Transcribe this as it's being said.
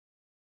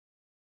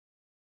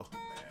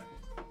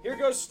Here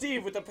goes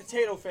Steve with the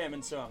Potato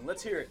Famine song.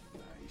 Let's hear it.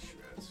 He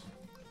shreds.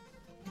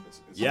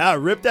 Yeah,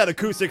 rip that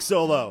acoustic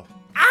solo.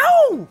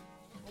 Ow!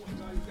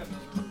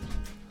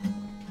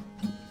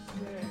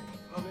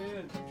 I'm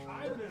in.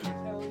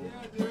 Hell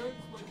yeah, dude.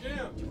 It's my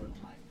jam.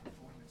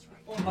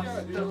 Oh,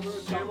 yeah, dude. I'm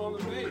gonna jam on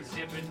the bass.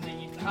 Dipping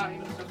the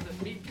times of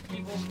the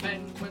medieval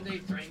men when they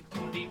drank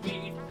only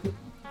mead.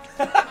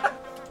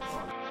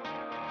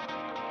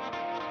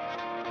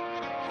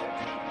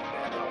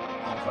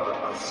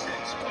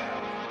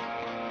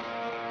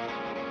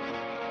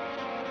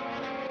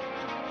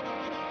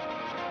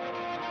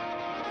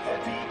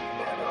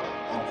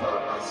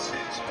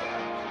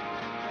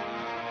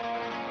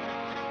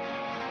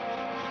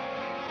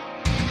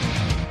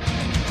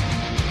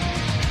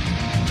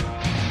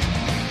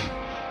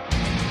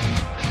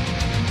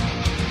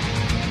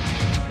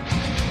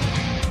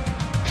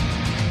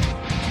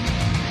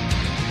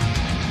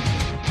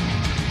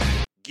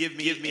 Give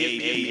me a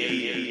beer.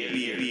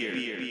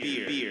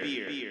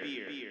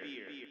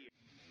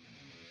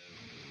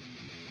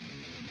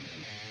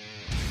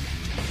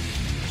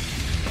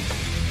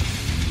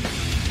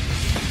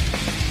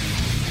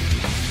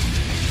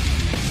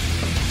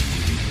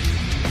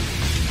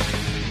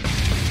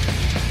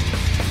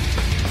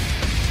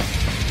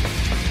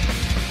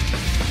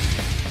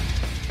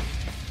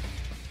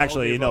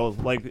 Actually, you know,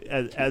 like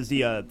as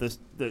this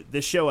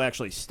show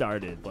actually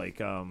started, like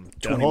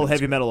the whole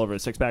heavy metal over a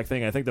 6-pack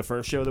thing. I think the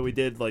first show that we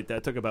did, like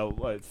that took about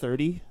what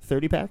 30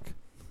 pack.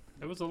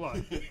 It was a lot.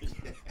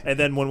 And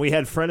then when we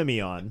had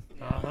Frenemy on,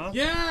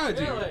 Yeah,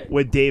 dude.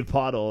 with Dave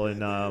Pottle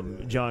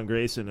and John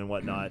Grayson and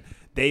whatnot,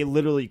 they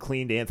literally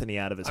cleaned Anthony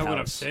out of his I house. went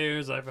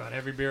upstairs. I bought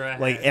every beer I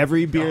had. Like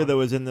every beer Gone. that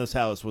was in this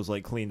house was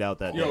like cleaned out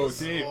that Yo,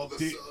 day.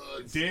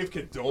 Dave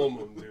could dome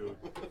him, dude.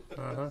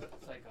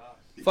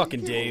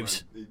 Fucking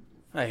Dave's.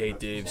 I hate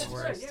Dave's.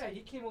 Yeah,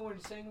 he came over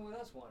and sang with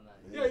us one night.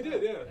 Yeah, he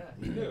did, yeah.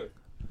 He did.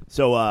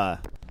 So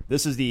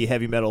this is the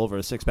Heavy Metal Over a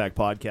 6-pack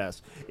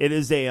podcast. It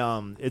is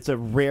it's a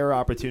rare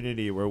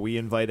opportunity where we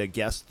invite a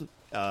guest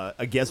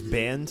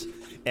band,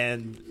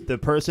 and the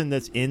person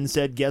that's in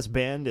said guest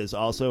band is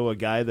also a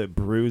guy that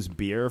brews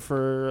beer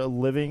for a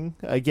living,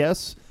 I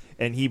guess,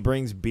 and he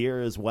brings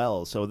beer as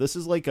well. So this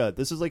is like a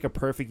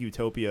perfect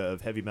utopia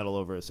of Heavy Metal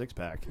Over a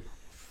 6-pack,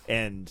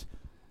 and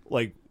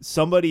like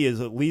somebody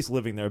is at least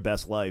living their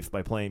best life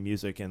by playing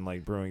music and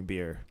like brewing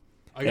beer.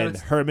 And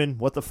Herman,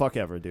 what the fuck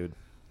ever, dude.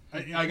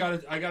 I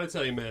gotta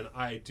tell you, man.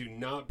 I do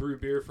not brew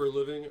beer for a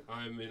living.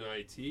 I'm in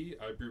IT.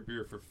 I brew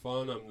beer for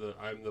fun.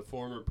 I'm the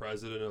former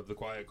president of the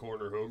Quiet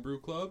Corner Homebrew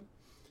Club.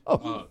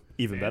 Oh,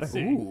 even better.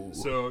 Ooh.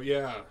 So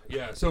yeah.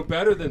 So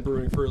better than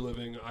brewing for a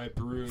living, I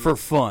brew For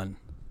fun.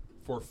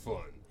 for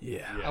fun.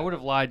 Yeah. I would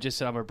have lied, just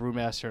said I'm a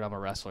brewmaster and I'm a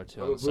wrestler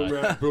too. I'm a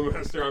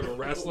brewmaster. I'm a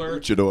wrestler.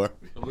 Luchador.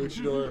 A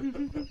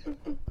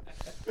luchador.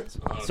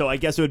 So I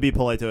guess it would be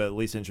polite to at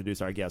least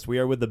introduce our guest. We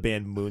are with the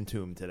band Moon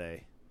Tomb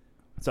today.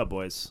 What's up,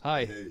 boys?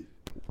 Hi.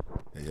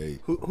 Hey.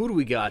 Who do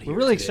we got here? We're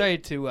really today?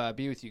 excited to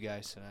be with you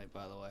guys tonight,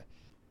 by the way.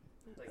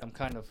 I'm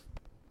kind of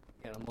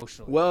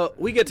emotional. Well,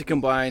 we get to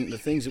combine the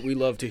things that we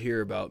love to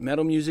hear about: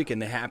 metal music and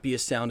the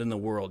happiest sound in the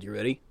world. You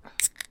ready?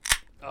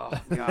 Oh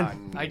God!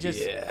 I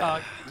just.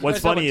 What's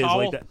funny is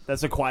like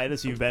that's the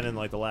quietest you've been in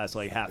like the last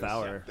like half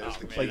hour.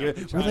 Like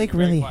we're like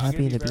really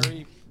happy to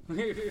be.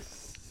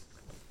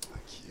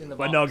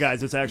 But no,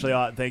 guys, it's actually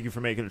thank you for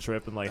making a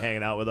trip and like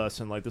hanging out with us,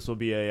 and like this will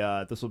be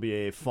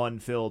a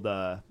fun-filled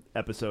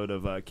episode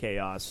of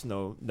chaos,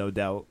 no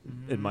doubt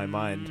in my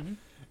mind.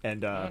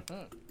 And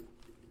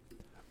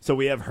so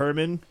we have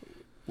Herman,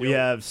 we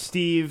have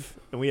Steve,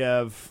 and we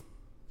have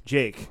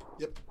Jake.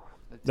 Yep.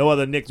 No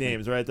other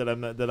nicknames, right? That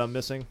I'm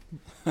missing.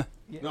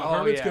 No,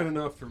 Herman's good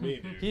enough for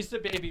me, dude. He's the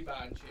baby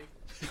Banshee.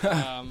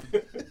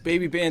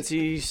 Baby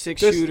Banshee,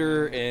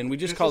 6-shooter, and we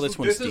just call this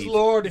one Steve. This is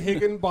Lord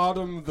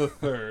Higginbottom the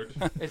Third.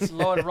 It's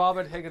Lord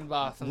Robert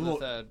Higginbotham the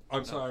Third.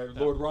 I'm sorry,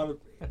 Lord Robert.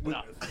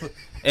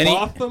 Any-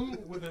 Botham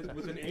with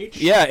an H.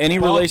 Yeah, any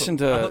Botham. relation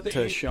How about to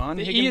the H? Sean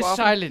The E is Higginbotham?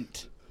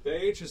 silent.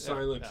 The H is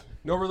silent.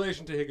 No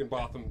relation to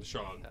Higginbotham,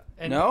 Sean.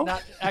 And No?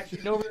 Not,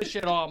 actually, no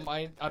shit at all.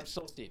 I'm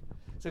still Steve.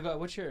 So go.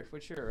 What's your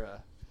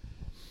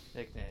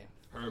nickname?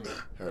 Herman.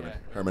 Yeah.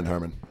 Herman.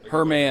 Herman.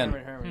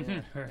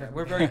 Herman. Yeah.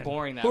 We're very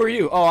boring now. Who are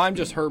you? Oh, I'm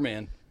just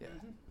Herman.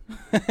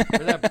 We're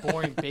that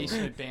boring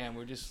basement band.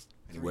 We're just.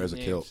 He wears a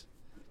names. kilt.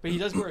 But he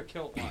does wear a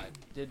kilt.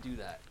 Did do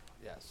that.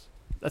 Yes.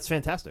 That's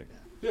fantastic.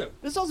 Yeah.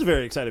 This is also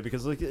very excited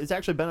because like it's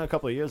actually been a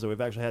couple of years that we've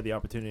actually had the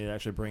opportunity to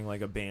actually bring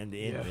like a band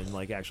in and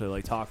like actually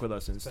like talk with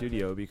us in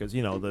studio because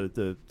you know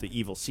the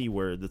evil C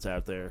word that's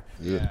out there.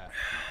 Yeah.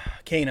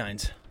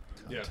 Canines.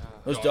 Yeah.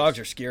 Those dogs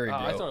are scary, bro.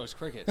 I thought it was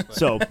crickets. But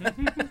So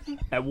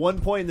at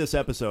one point in this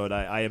episode,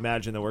 I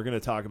imagine that we're going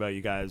to talk about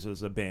you guys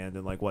as a band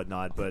and like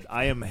whatnot, but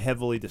I am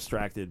heavily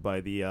distracted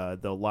by the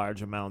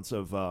large amounts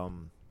of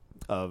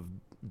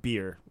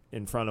beer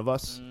in front of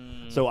us.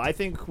 So I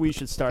think we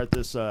should start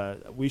this.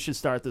 We should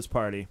start this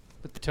party.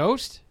 with the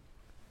toast.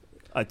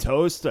 A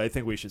toast. I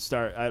think we should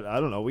start.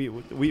 I don't know.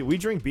 We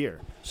drink beer.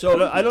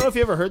 So I don't know if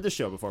you ever heard this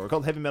show before. We're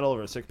called Heavy Metal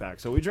Over a 6-pack.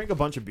 So we drink a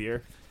bunch of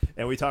beer,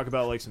 and we talk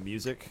about like some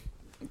music.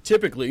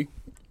 typically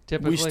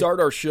we start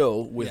our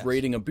show with Yes.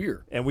 rating a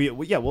beer. And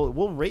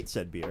we'll rate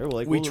said beer.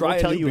 Like, We we'll try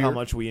a tell new you how beer.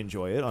 much we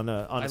enjoy it on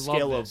a love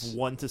scale of this.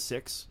 1 to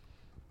 6.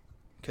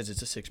 Because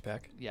it's a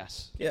 6-pack.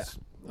 Yes. Yeah.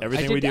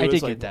 Everything we do I is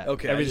did like get that.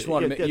 Okay, I just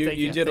want to yeah, you thank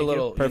did a thank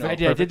little. You Perfect. know, I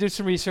did. I did do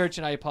some research,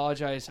 and I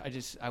apologize.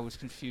 I was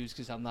confused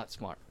because I'm not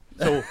smart.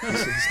 So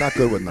He's not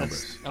good with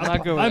numbers. I'm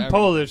not good with I'm everything.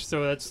 Polish,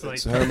 so that's like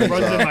It's Herman's,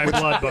 runs in my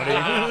blood,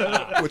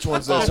 buddy. Which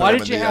one's this? Why Herman?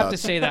 did you The, have to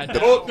say that?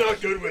 Both not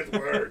good with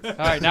words. All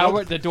right, now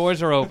the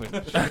doors are open.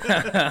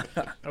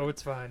 Oh,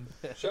 it's fine.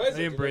 Shiza, I embrace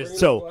did you bring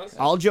So, any glasses?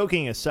 all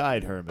joking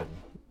aside, Herman,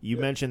 you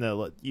mentioned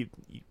that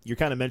you're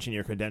kind of mentioning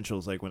your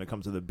credentials, like when it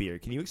comes to the beer.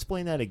 Can you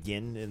explain that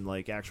again in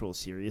like actual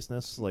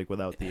seriousness, like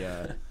without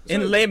the?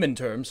 in layman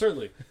terms.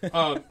 Certainly.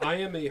 I'm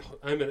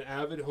an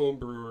avid home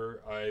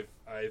brewer.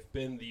 I've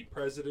been the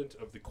president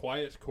of the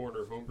Quiet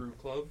Corner Homebrew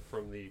Club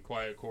from the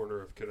Quiet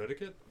Corner of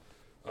Connecticut.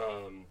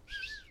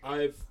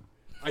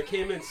 I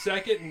came in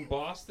second in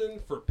Boston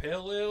for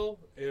Pale Ale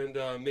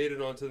and made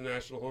it onto the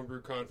National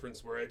Homebrew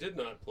Conference where I did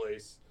not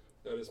place.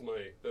 That is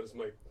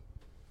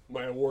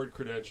my award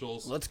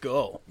credentials. Let's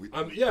go.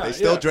 Yeah, They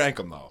still yeah. drank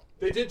them though.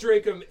 They did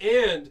drink them,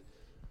 and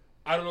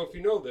I don't know if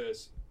you know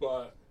this,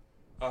 but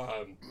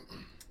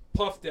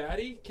Puff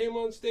Daddy came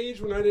on stage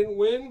when I didn't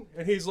win,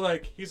 and he's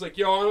like,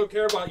 yo, I don't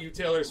care about you,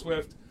 Taylor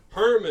Swift.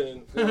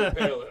 Herman won the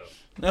Pale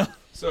Ale.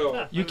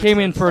 So You came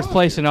in first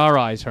place in our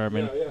eyes,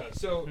 Herman. yeah.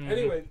 So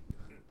anyway,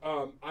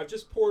 I've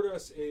just poured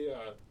us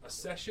a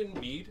session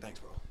mead. Thanks,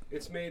 bro.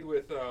 It's made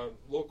with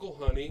local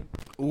honey.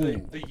 Ooh.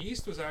 The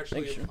yeast was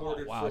actually Thanks, Sean.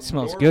 imported Oh, wow, from it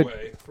smells good.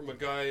 Norway from a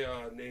guy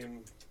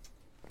named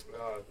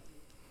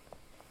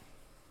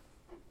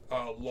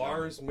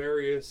Lars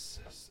Marius.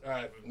 I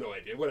have no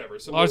idea. Whatever.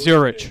 Some Lars Norwegian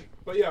Ulrich. name.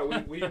 But yeah,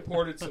 we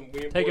imported some.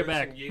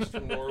 back. Some yeast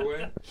from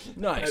Norway.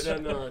 Nice.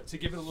 And then to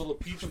give it a little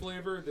peach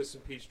flavor, there's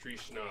some peach tree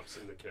schnapps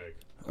in the keg.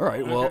 All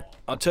right. Well,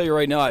 I'll tell you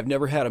right now, I've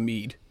never had a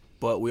mead,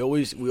 but we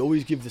always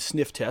give the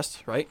sniff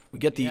test, right? We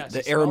get the Yes,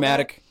 the smell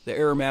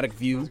aromatic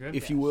view, good.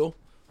 if you will,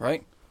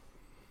 right?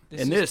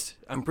 This And is, this,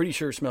 I'm pretty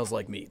sure smells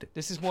like mead.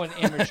 This is one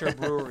amateur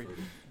brew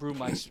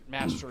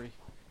mastery.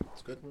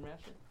 It's good. Brew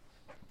mastery?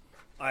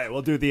 All right,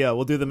 we'll do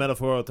the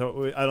metaphor.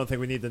 I don't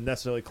think we need to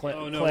necessarily.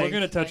 Oh no, we're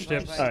gonna touch Clang,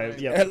 tips. clang, All right,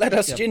 yeah. Let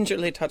us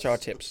gingerly touch our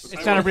tips.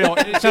 It's not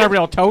a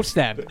real toast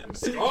then.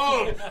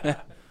 Oh,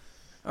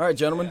 All right,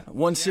 gentlemen,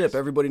 one sip.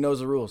 Everybody knows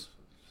the rules.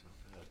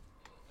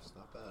 It's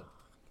not bad.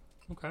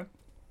 Okay.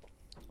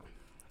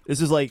 This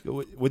is like,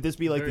 would this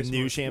be like Very the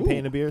new smart.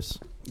 champagne of beers?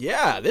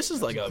 Yeah, this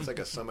is like a It's like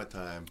a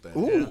summertime thing.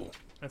 ooh.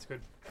 That's good.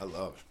 I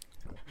love.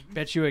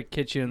 Bet you it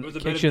kicked you in, Was it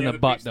kicked better you in than the other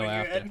butt peach though thing you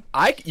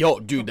after.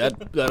 had? Dude,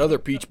 that other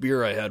peach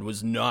beer I had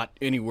was not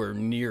anywhere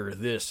near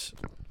this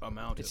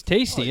amount. It's of,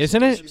 tasty,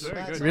 isn't it? He's a Very mad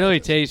good. scientist. Really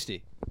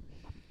tasty.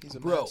 He's a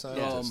Bro, mad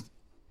scientist.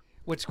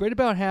 What's great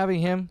about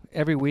having him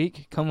every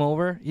week come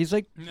over, he's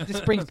like,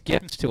 just brings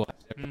gifts to us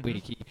every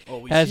week. He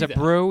we has see a that,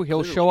 brew, he'll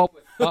clearly. show up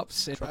with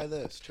cups. And, Try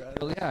this. Try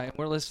that. well, yeah, and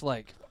we're just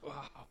like,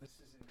 wow, this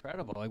is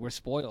incredible. Like, we're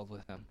spoiled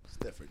with him. It's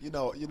different. You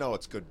know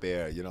it's good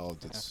beer. You know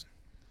it's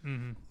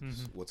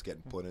what's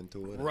getting put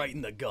into it. right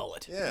in the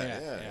gullet.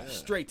 Yeah.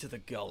 Straight to the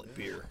gullet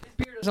beer.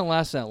 Beer doesn't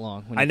last that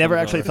long. When I he never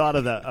comes actually over. thought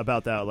of that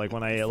about that. Like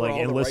when I all like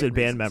the enlisted right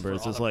band reasons,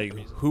 members, for all it's the like right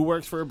reasons. who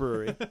works for a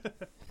brewery,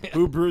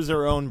 who brews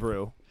their own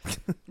brew.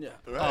 Yeah.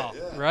 Right.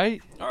 Yeah.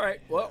 Right? All right.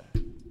 Well,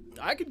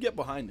 I could get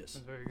behind this.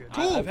 Very good.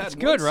 I've had It's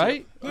one good, sip.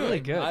 right? Really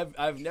good.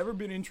 I've never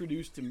been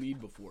introduced to mead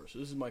before, so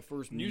this is my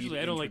first. Usually,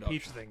 mead I don't like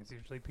peach introduction. things.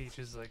 Usually, peach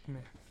is like meh.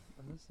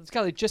 It's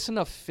got like just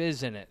enough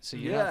fizz in it, so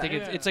you Yeah. don't think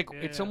it's like Yeah,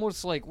 it's yeah.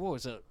 almost like what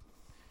was it?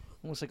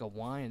 Almost like a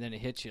wine, and then it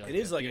hits you. Like It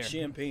is like beer. a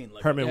champagne.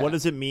 Like Herman, Yeah. what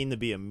does it mean to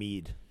be a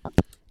mead?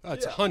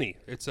 it's Yeah. honey.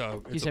 It's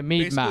He's a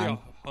mead basically man.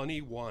 a honey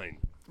wine.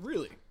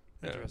 Really?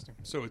 Yeah. Interesting.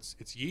 So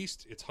it's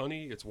yeast, it's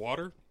honey, it's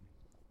water,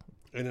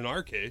 and in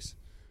our case,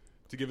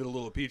 to give it a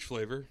little peach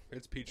flavor,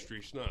 it's peach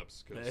tree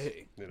schnapps. 'Cause,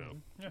 Hey. you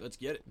know, Let's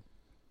get it.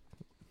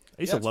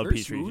 I used Yeah, to it's love very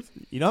peach tree. smooth.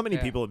 You know how many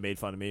Yeah. people have made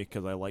fun of me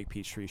because I like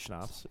peach tree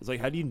schnapps? It's like,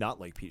 how do you not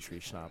like peach tree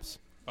schnapps?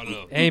 I don't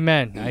know.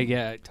 Amen.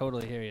 I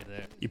totally hear you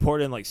there. You pour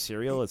it in like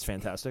cereal. It's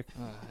fantastic.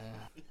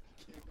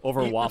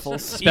 Over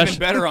waffles. Even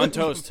better on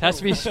toast. Has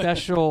to be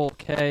special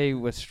K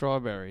with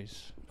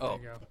strawberries. There Oh,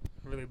 you go.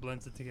 Really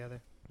blends it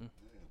together.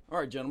 all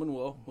right, gentlemen.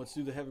 Well, let's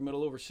do the heavy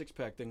metal over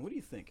 6-pack thing. What do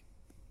you think?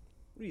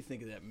 What do you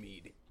think of that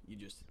mead you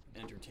just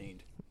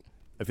entertained?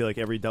 I feel like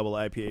every double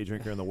IPA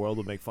drinker in the world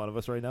would make fun of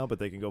us right now, but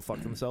they can go fuck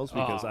themselves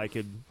because Oh. I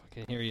could I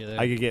can hear you there.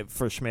 I could get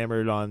for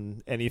schmammered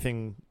on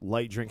anything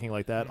light drinking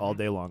like that all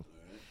day long.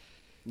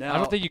 Now, I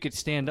don't think you could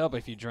stand up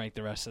if you drank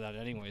the rest of that.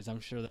 Anyways, I'm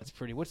sure that's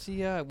pretty. What's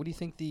the? What do you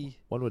think the?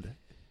 One would.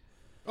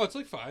 Oh, it's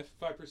like 5%.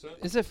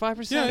 Is it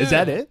 5%? Yeah, Is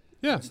that it?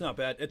 Yeah. it's not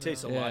bad. It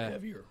tastes a lot Yeah.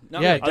 heavier. Yeah,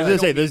 like it I was that. gonna don't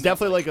say there's mean that,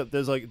 definitely like,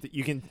 there's like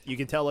you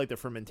can tell like the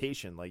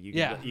fermentation like you can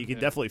Yeah. you can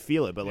Yeah. definitely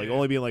feel it, but like Yeah.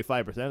 only being like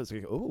 5%, it's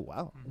like oh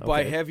wow.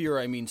 by Okay. heavier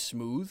I mean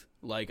smooth.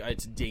 Like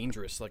it's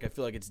dangerous. Like I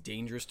feel like it's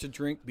dangerous to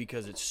drink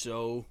because it's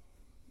so,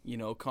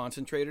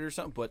 concentrated or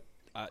something. But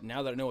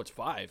now that I know it's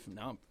 5,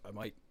 now I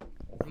might.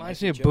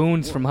 Reminds me of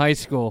Boone's from high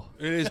school.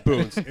 It is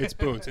Boone's. It's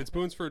Boone's. It's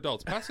Boone's for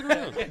adults. Pass it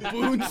around.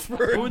 Boone's for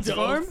Boone's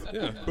Farm?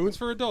 Yeah, Boone's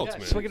for adults,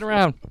 man. Swing it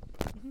around.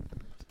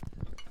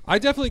 I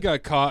definitely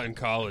got caught in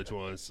college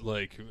once.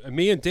 Like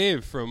me and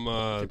Dave from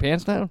Your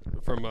pants down?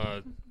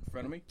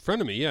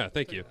 Frenemy. Yeah,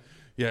 thank you.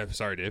 Yeah,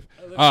 sorry, Dave.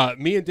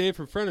 Me and Dave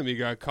from Frenemy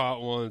got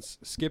caught once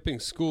skipping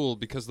school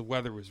because the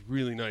weather was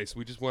really nice.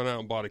 We just went out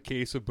and bought a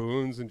case of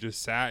Boone's and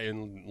just sat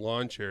in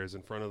lawn chairs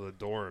in front of the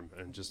dorm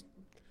and just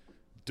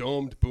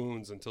domed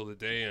Boone's until the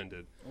day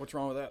ended. What's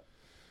wrong with that?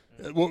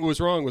 What was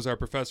wrong was our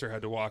professor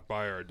had to walk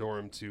by our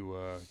dorm to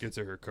get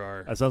to her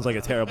car. That sounds like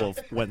a terrible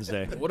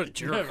Wednesday. What a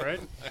jerk! Yeah, right?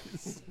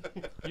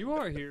 You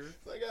are here.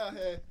 Like,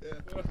 hey,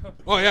 yeah.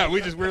 Oh yeah,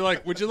 we're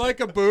like, would you like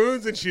a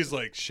Boone's? And she's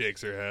like,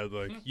 shakes her head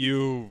like,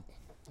 you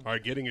are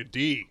getting a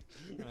D.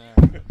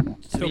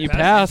 Still you passing.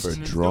 passed. For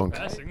Still drunk.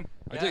 passing.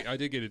 I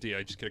did get a D.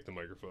 I just kicked the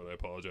microphone. I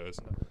apologize.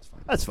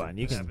 That's fine.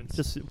 You can Happens.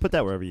 just put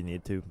that wherever you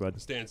need to, bud.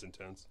 Stands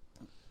intense.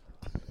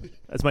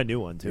 That's my new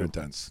one You're too.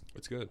 intense.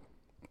 It's good.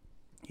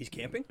 He's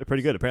camping. They're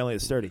pretty good. Apparently,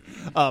 it's sturdy.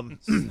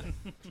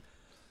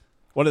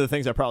 One of the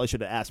things I probably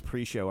should have asked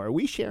pre-show: are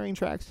we sharing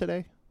tracks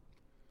today?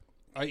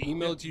 I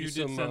emailed you You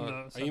did some. send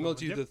I some emailed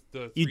over. you Yep.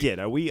 the. You three- did.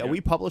 Are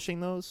we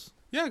publishing those?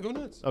 Yeah, go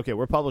nuts. Okay,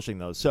 we're publishing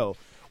those. So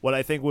what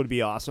I think would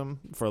be awesome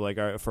for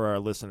our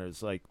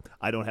listeners, like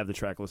I don't have the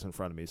track list in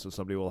front of me, so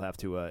somebody will have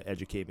to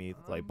educate me.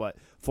 But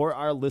for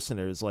our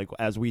listeners, like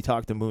as we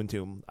talk to Moon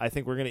Tomb, I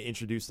think we're going to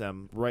introduce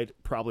them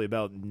probably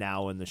about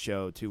now in the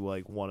show to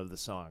like one of the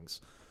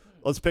songs.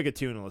 Let's pick a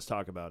tune and let's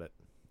talk about it.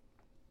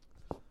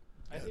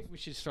 I think we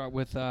should start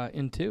with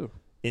In Two.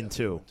 In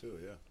two. Too,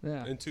 yeah.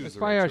 Yeah. In Two is That's the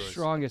probably right our choice.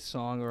 strongest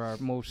song or our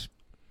most.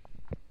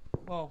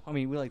 Well, I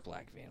mean, we like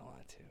Black Vein a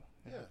lot too.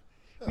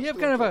 Yeah. We have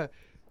kind of a,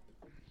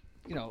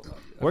 you know,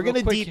 a We're real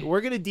gonna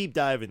quick- deep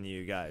dive into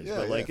you guys, Yeah,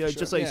 but like yeah, for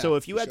just sure. like Yeah, so,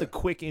 if you for had the sure.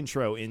 quick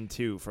intro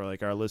into for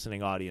like our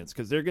listening audience,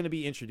 because they're gonna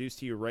be introduced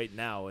to you right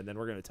now, and then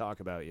we're gonna talk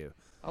about you.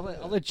 I'll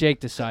let Jake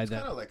decide It's that.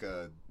 kind of like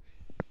a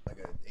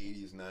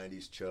 80s,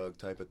 90s chug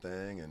type of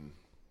thing, and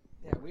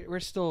Yeah, we're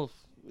still.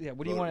 Yeah,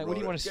 what do you want? What do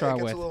you want to Yeah, start it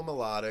gets with? a little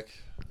melodic,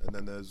 and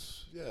then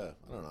there's I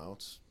don't know.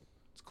 It's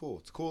cool.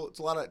 It's cool. It's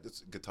a lot of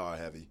it's guitar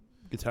heavy.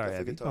 Guitar Definitely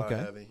heavy. guitar Okay.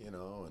 heavy, and I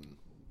don't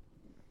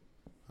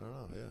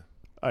know. Yeah.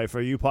 All right,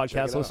 for you Check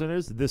podcast it out.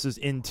 listeners, this is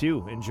In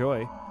Two.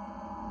 Enjoy.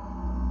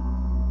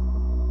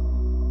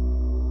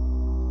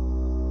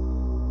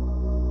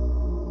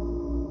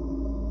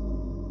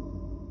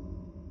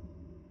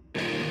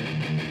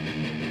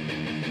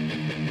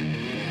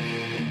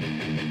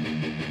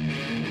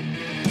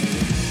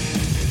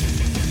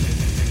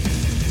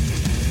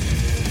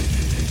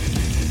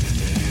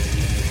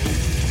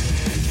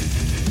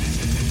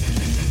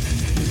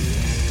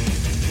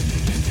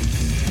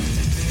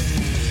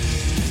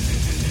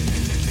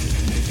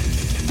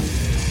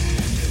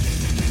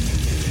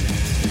 Thank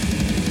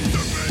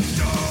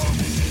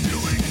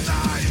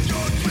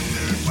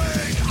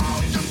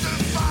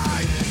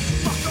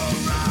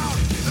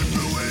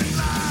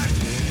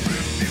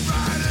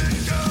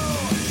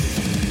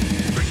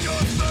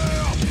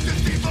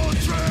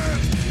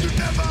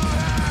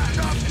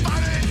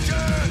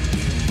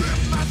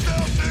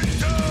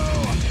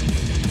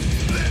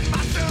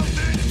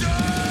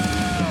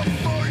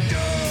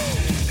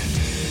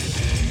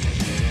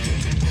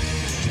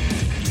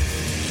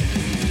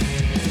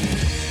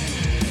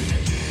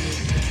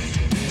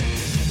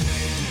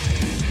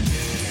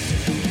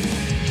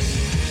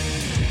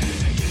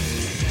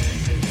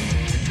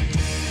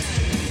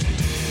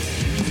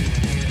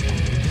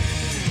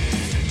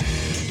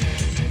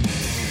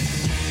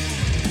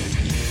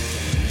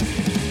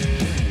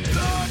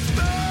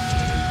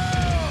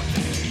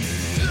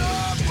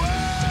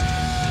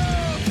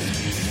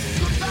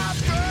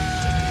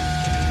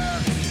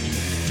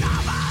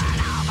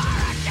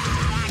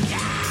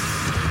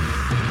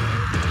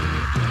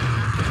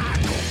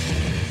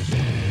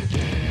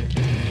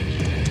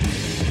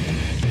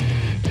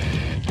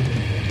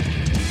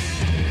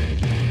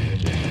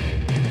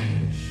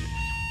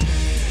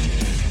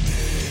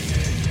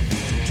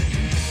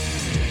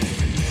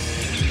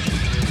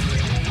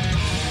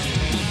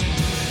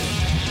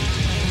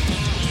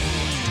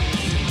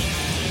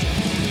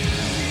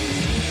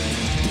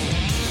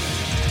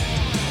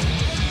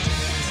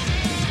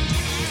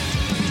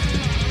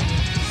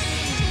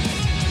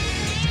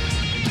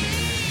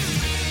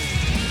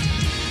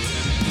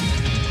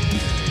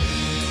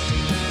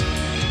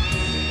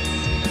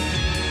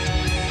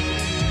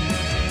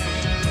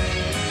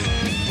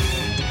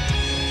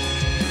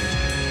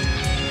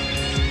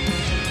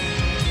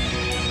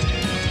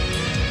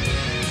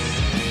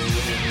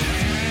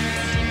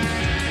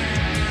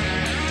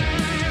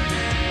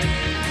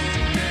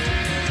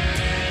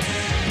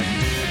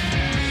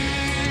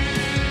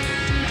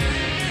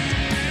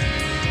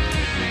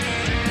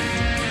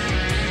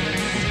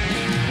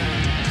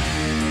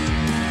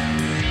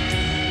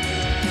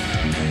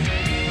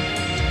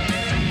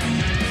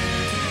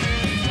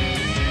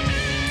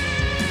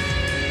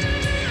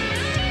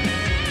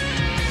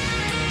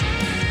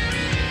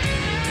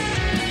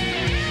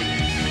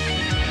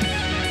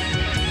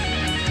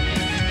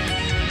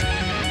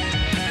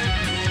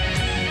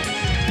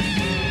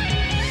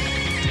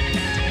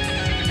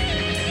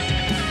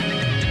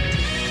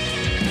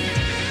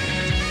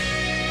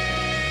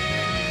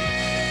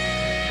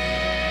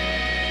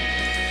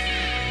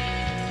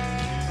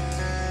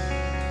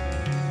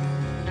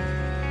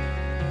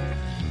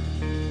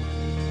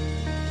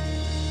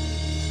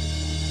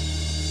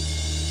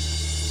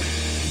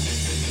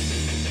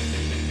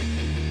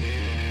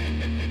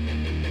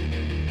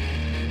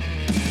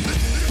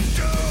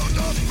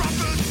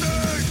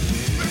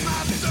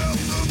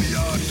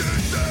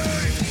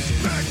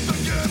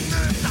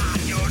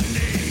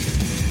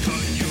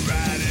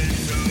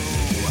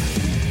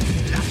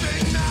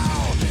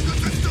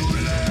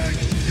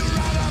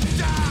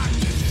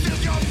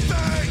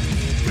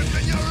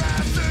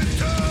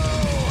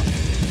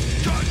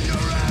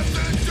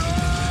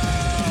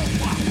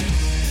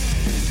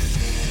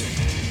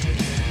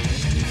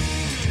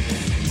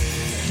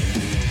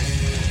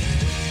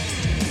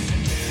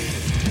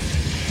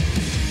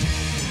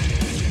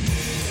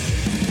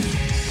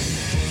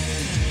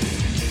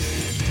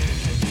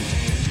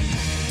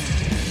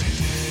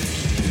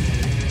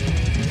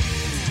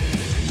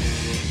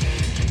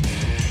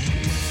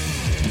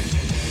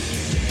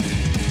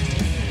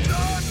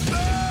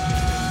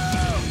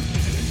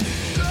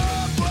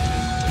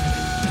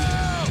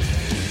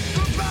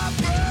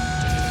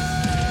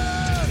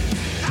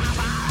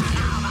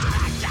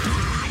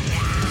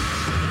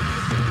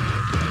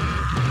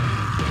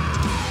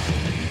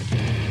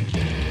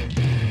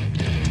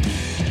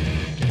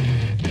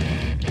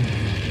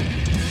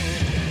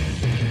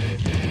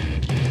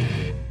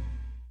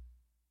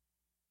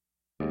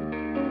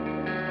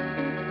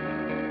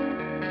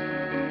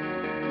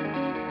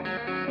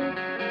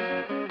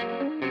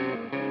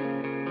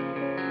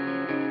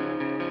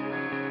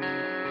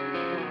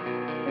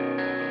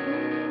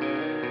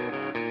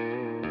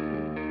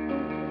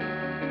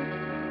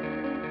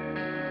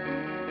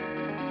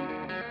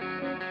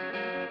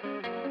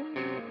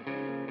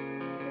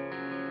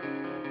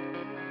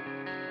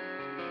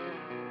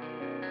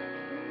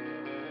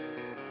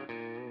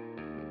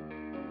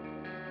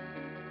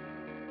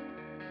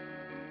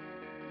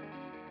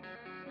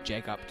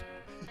Jacob.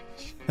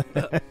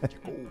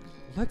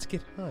 Let's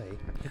get high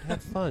and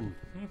have fun.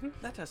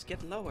 Let us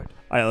get lowered.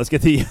 All right, let's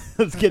get the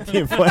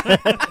info.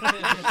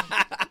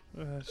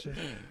 Shit.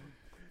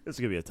 This is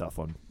gonna be a tough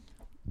one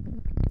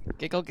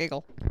Giggle,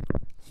 giggle.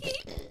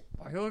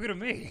 Why are you looking at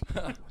me?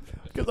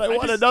 because I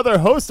want another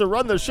host to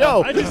run the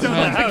show. I just don't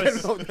know how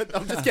it's...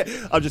 I'm just kidding.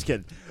 I'm just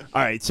kidding.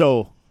 All right,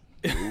 so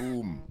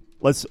Boom.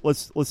 let's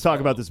talk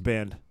about this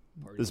band,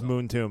 this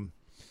Moon Tomb.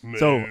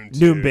 So Moon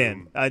new Tomb.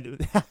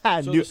 band,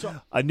 So new, the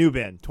song- a new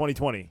band,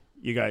 2020.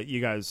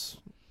 You guys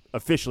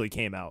officially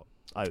came out.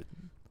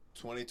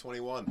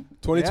 2021.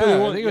 2021.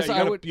 Yeah, I think it was- you, I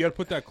gotta, would- you gotta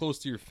put that close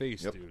to your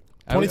face, Yep. dude.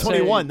 I would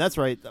 2021. say That's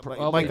right. My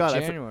probably God,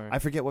 January. I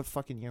forget what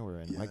fucking year we're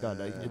in. My God,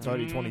 it's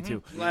already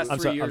 22. Last I'm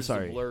 3 so- I'm years is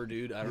sorry. a blur,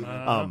 dude. I don't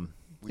know.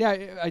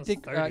 Yeah, I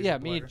think. 30s Yeah,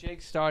 is me and blur.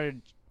 Jake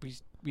started.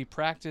 We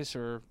practiced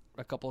or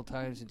a couple of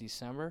times in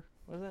December.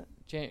 Was it?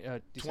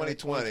 December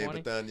 2020,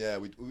 but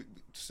then we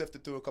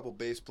sifted through a couple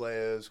bass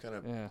players, kind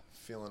of Yeah.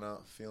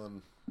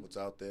 feeling what's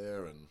out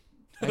there,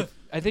 and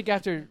I think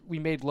after we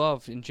made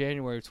love in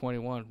January of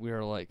 21, we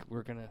were like,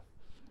 we're gonna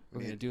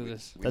do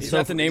this. That's Is so-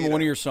 that the name of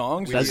one of your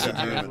songs? We That's- need a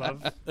I dude.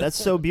 love. That's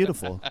so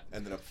beautiful.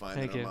 Ended up finding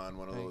Thank him you. on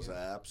one of Thank those you.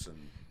 apps,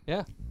 and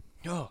Yeah.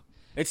 Oh,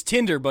 it's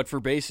Tinder, but for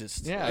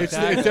bassists. Yeah. It's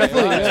exactly.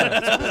 definitely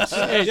yeah.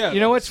 Hey, Yeah. you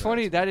know what's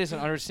funny? That is an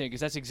understatement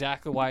because that's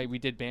exactly why we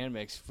did band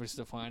mix was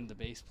to find the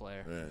bass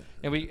player.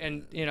 right.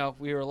 And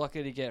we were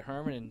lucky to get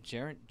Herman in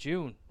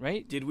June,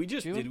 right? Did we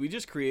just June?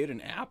 create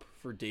an app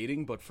for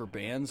dating, but for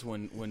bands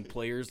when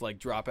players like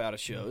drop out of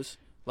shows?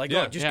 Like,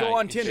 Yeah. oh, just Yeah, go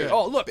on you Tinder. should.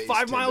 Oh, look, Bass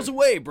 5 miles Tinder.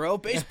 away, bro.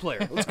 Bass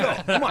player. Let's go.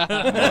 Come on.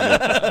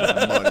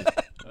 Money.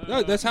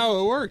 No, that's how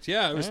it worked.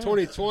 Yeah, it was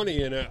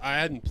 2020, and I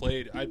hadn't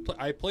played.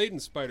 I played in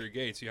Spider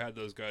Gates. You had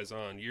those guys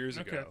on years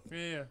Okay. ago.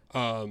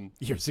 Yeah.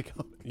 Years ago.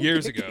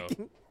 Years ago,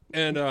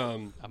 and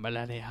A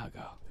millennia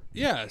ago.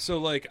 yeah. So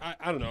like,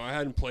 I don't know. I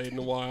hadn't played in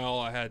a while.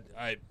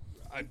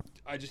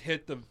 I just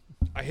hit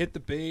the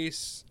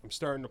bass. I'm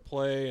starting to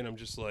play, and I'm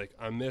just like,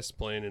 I miss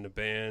playing in a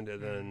band.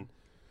 And then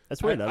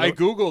That's weird. I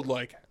googled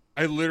like,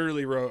 I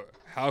literally wrote,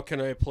 how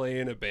can I play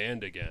in a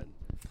band again?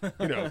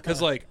 You know,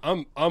 because like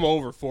I'm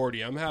over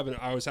 40. I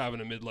was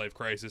having a midlife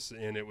crisis,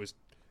 and it was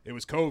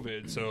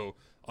COVID, so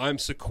I'm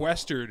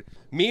sequestered.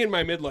 Me and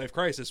my midlife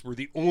crisis were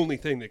the only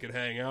thing that could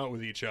hang out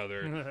with each other,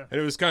 and it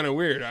was kind of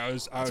weird. I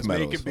was metal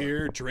making as fuck.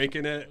 beer,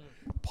 drinking it,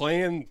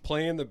 playing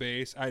the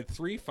bass. I had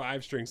 3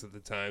 5-strings at the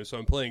time, so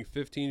I'm playing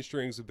 15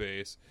 strings of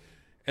bass.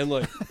 And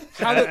like,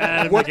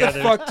 Add 'em what the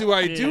together. fuck do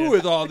I do Yeah.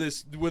 with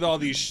all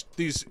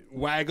these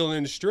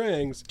waggling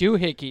strings?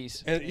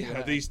 Doohickeys.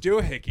 And these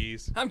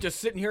doohickeys. I'm just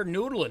sitting here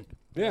noodling.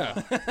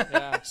 Yeah.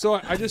 Yeah. So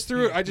I just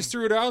threw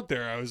it out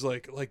there. I was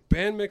like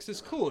band mix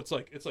is cool. It's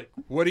like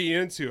what are you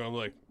into? I'm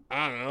like,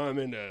 I don't know. I'm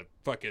into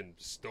fucking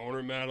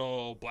stoner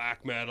metal,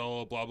 black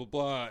metal, blah blah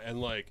blah. And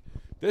like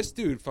this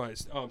dude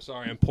finds. Oh, I'm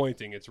sorry. I'm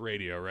pointing. It's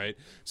radio, right?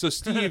 So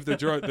Steve, the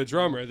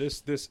drummer,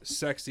 this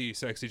sexy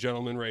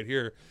gentleman right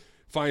here,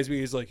 finds me.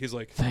 He's like,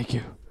 Thank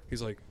you.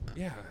 he's like,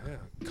 yeah,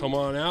 come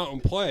on out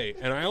and play.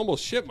 And I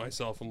almost shit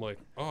myself. I'm like,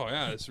 oh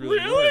yeah, this really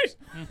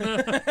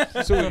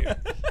works. So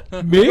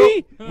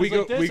Me? we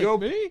go.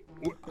 Me?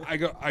 I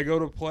go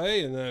to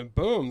play, and then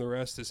boom, the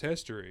rest is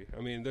history.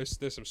 I mean, there's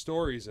some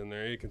stories in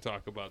there. You can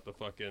talk about the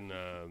fucking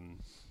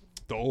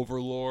the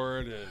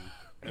Overlord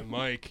and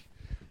Mike,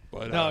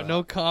 but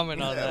No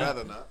comment on Yeah, that.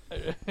 rather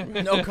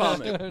not. No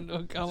comment.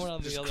 No comment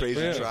on Just the other. crazy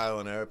Yeah. trial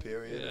and error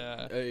period.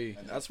 Yeah. Hey,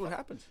 that's what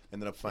happens,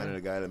 Ended up finding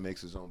a guy that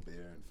makes his own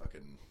beer and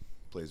fucking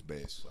plays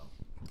bass. So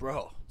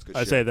bro. it's good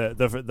I shit. say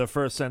the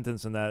first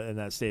sentence in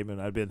that statement,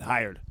 I've been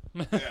hired.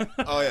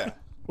 Oh yeah.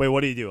 Wait,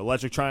 what do you do?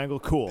 Electric Triangle?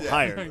 Cool,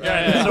 hired.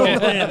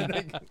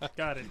 Yeah.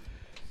 Got it.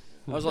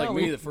 I was like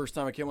me the first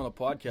time I came on the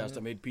podcast. I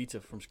made pizza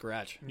from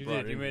scratch. You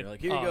Brought did, it you in. made- You're like,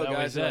 here you Oh, go, that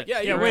guys. was They're it. like, yeah,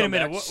 Yeah, you're wait a on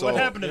minute. back. What Sold.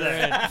 happened to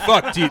that?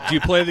 fuck. Do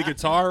you play the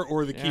guitar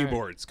or the Yeah.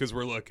 keyboards? Because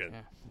we're looking.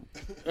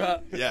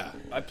 Yeah.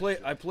 I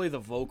play the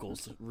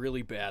vocals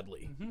really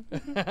badly.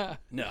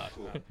 No,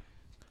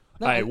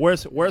 All right,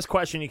 worst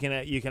question you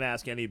can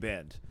ask any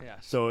band. Yeah.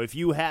 So if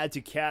you had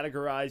to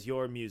categorize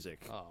your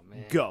music, Oh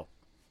man. go.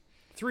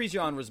 3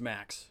 genres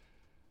max.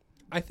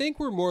 I think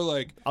we're more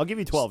like I'll give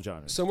you 12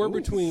 genres. somewhere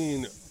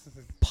between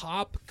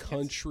pop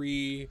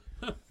country,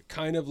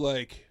 kind of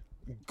like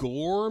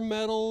gore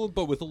metal,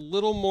 but with a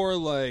little more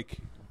like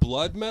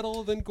blood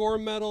metal than gore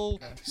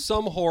metal.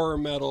 Some horror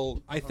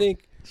metal. I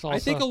think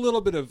Salsa. a little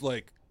bit of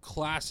like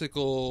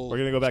classical. We're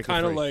gonna go back to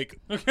kind of 3. like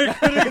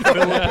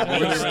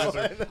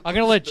I'm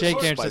gonna let Jake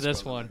Spice answer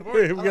this Girls. one.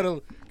 we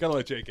gotta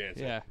let Jake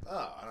answer. Yeah.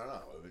 Oh, I don't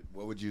know.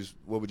 What would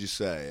you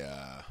say?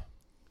 I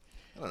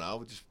don't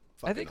know. Just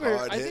I fucking think we're-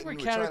 hard I think hitting. we're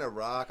We're trying to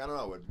rock. I don't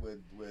know.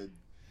 With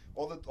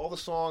all the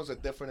songs are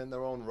different in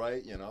their own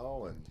right, you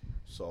know, and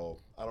so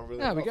I don't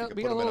really Yeah, know we if you got- could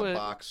we put got a them in little a bit-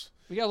 box.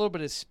 We got a little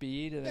bit of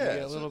speed and then Yeah, we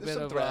got a little there's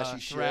bit some of thrashy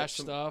shit, thrash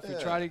some- stuff. We yeah.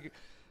 try to.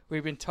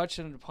 We've been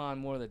touching upon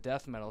more of the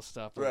death metal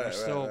stuff, but Right,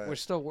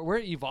 right. we're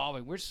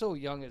evolving. We're so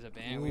young as a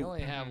band. We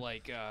only have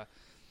like,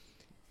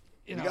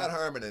 We got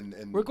Herman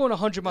and we're going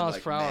 100 miles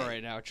like per hour May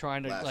right now,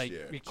 trying to last like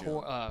year,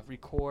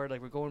 record.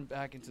 Like we're going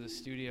back into the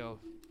studio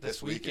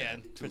this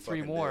weekend for 2 3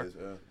 fucking more. days,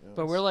 yeah.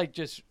 But we're like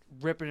just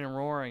ripping and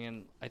roaring,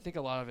 and I think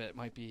a lot of it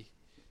might be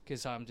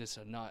because I'm just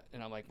a nut,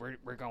 and I'm like,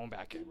 we're going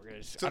back in. We're gonna.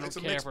 Just, I don't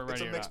care if we're It's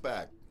ready a or mixed not.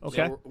 bag.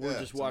 Okay. So we're Yeah,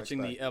 just it's a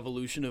watching mixed the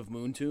evolution of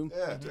Moon Tomb.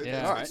 Yeah,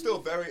 Yeah. Alright. it's still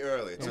very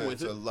early. It's, I'm a, with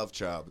it's a it. love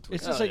child between.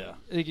 It's just Hell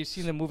like you've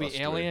seen the movie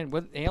Frustrating. Alien.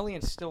 With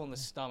Alien's still in the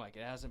stomach.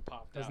 It hasn't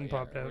popped out. Hasn't yet.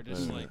 popped out. We're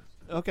just like,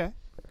 Okay.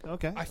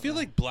 Okay. I feel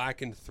like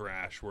black and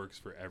thrash works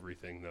for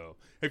everything, though.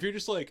 If you're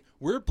just like,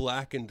 we're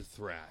black and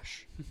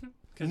thrash.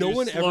 'Cause No you're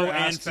one slow ever and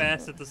asks-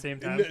 fast at the same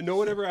time. No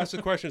one ever asks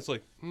a question. It's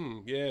like,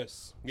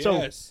 yes, So-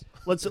 yes.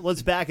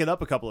 Let's back it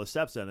up a couple of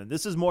steps then, and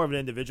this is more of an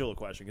individual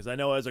question because I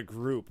know as a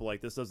group, like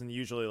this doesn't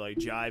usually like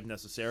jive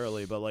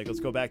necessarily, but like let's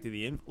go back to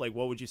the like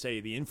what would you say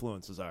the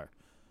influences are?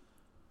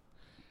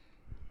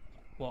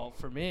 well,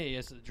 for me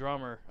as a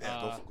drummer,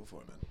 Yeah, go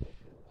for it, man.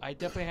 I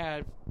definitely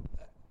had.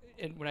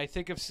 And when I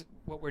think of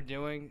what we're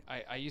doing,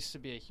 I used to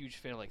be a huge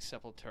fan of like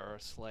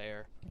Sepultura,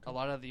 Slayer, a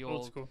lot of the Old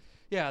old, school.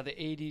 yeah, the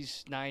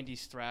 '80s,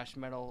 '90s thrash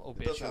metal,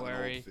 It does have an old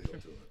Obituary. feel to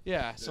it.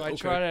 Yeah, so I okay.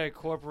 try to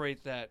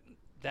incorporate that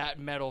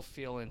metal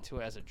feel into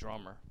it as a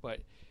drummer. But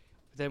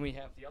then we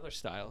have the other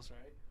styles,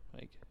 right?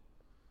 Like,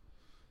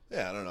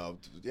 Yeah, I don't know.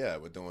 Yeah,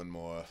 we're doing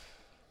more.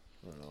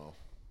 I don't know.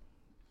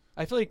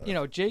 I feel like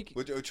Jake.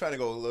 We're trying to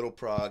go a little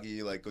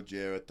proggy, like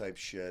Gojira type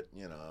shit.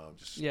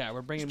 Just Yeah,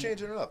 we're bringing. just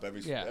changing it up.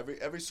 Yeah.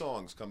 Every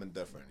song's coming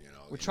different.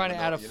 We're trying to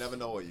add You never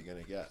know what you're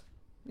gonna get.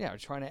 Yeah, we're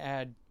trying to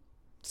add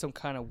some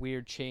kind of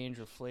weird change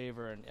of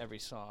flavor in every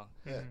song.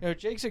 Yeah.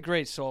 Jake's a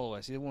great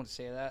soloist. He won't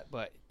say that,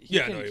 but he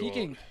Yeah, can, no, he he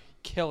can won't.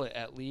 kill it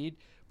at lead.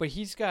 But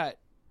he's got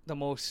the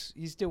most.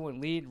 He's doing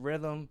lead,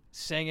 rhythm,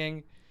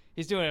 singing.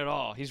 He's doing it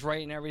all. He's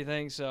writing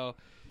everything. So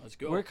Let's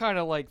go. we're kind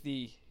of like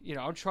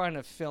I'm trying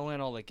to fill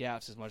in all the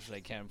gaps as much as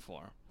I can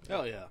for him.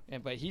 Hell yeah.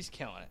 But he's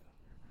killing it.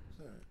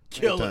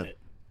 Killing time. it.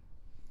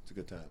 It's a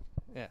good time.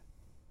 Yeah.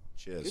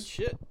 Cheers. Good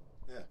shit.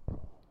 Yeah.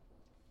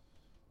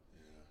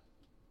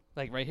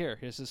 Like right here.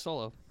 Here's his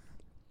solo.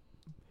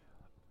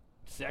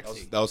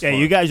 Sexy. That was Yeah, fun.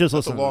 you guys just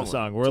That's a listen to the long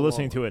song. one. We're It's a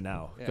listening long to it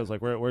now Yeah. because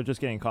like we're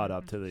just getting caught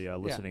up to the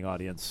listening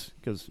audience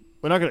because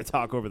we're not going to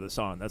talk over the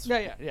song. That's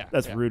Yeah.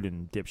 that's yeah. rude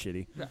and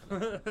dipshitty.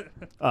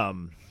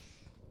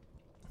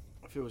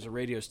 If it was a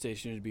radio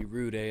station, it'd be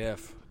rude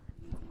AF.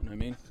 You know what I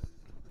mean?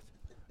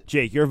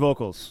 Jake, your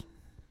vocals,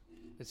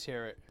 Let's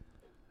hear it.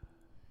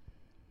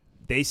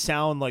 they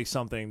sound like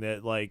something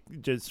that like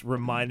just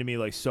reminded me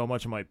like so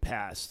much of my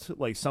past,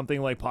 like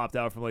something like popped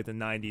out from like the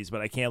 90s, but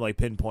I can't like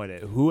pinpoint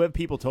it. Who have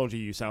people told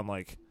you sound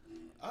like?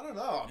 I don't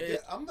know.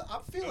 I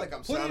feel like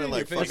I'm Put it in sounding your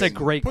like face. fucking. That's a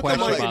great Put them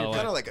question, on by the way.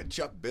 Kind of like a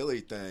Chuck Billy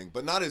thing,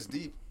 but not as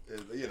deep.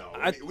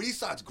 When he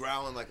starts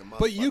growling like a motherfucker.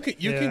 But you can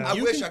I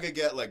you wish can, I could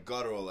get like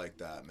guttural like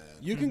that, man.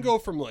 you can go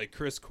from like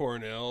Chris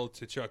Cornell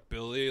to Chuck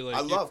Billy. Like I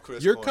love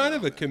Chris You're Cornell, kind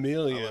of a man.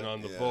 chameleon I like-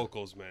 on the yeah.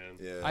 vocals, man.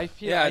 Yeah. I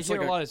feel Yeah, I it's hear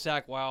like a a- lot of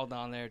Zach Wild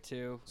on there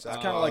too. Zach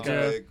kinda Wild, like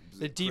a- big- The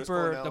Chris deeper,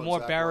 Cornell the and more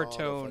Zach Wild,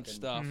 baritone fucking-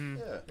 stuff.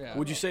 Yeah.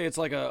 Would you say it's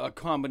like a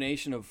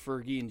combination of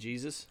Fergie and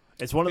Jesus?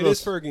 It's one of It those.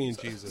 is Fergie and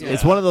Jesus. Yeah.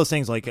 It's one of those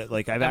things like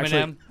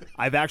Eminem.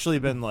 I've actually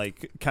been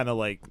like kind of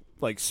like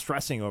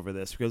stressing over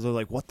this because they're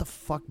like, what the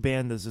fuck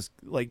band does this,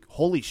 like,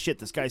 holy shit,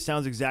 this guy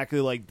sounds exactly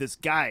like this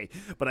guy,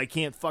 but I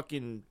can't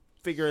fucking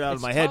figure it out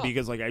It's in my head tough.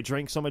 because like I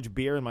drank so much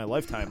beer in my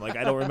lifetime, like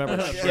I don't remember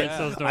shit. Brain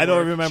cells don't I don't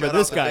work. remember Shout out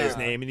this to guy's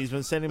beer. name, and he's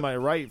been sending my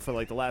right for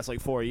like the last like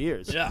 4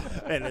 years. Yeah.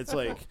 And it's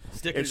like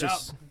Sticking it's it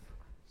just out.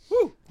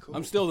 Woo!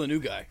 I'm still the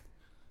new guy.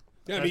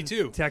 Yeah, me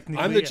too.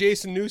 Technically, I'm the yeah.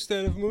 Jason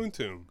Newsted of Moon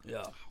Tomb.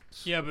 Yeah.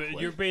 Yeah, but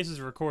your bass is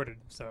recorded,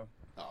 so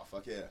Oh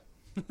fuck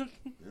yeah.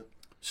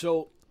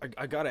 So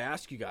I got to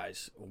ask you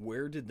guys,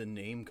 where did the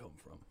name come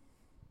from?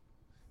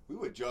 We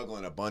were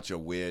juggling a bunch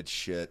of weird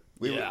shit.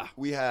 Yeah.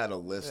 We had a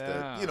list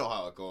Yeah. of, you know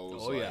how it goes,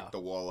 Oh, like yeah. the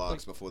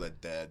Warlocks before they're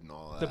dead and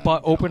all that. The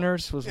butt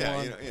openers was Yeah,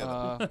 one.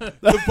 yeah.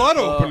 The butt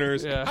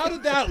openers. yeah. How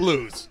did that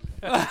lose?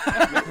 we were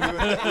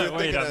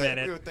Wait a thinking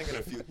minute. We were thinking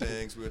a few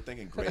things. We were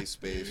thinking Gray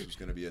Space was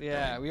going to be a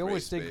Yeah, thing. we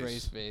always did Gray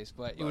Space,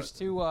 but it was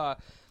too.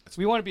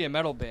 We want to be a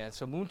metal band,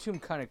 so Moon Tomb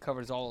kind of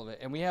covers all of it,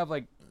 and we have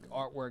like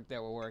artwork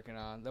that we're working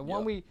on. The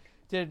one Yeah. we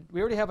did, we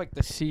already have like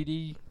the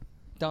CD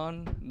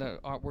done, the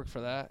artwork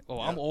for that. Oh,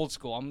 I'm Yeah. old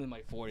school. I'm in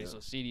my 40s, so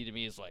CD to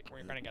me is like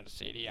we're gonna get a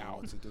CD out.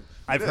 What's it do?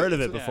 I've It heard is,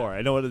 of it it's a- before.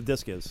 I know what a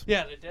disc is.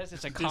 Yeah, the disc.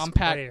 It's a Disc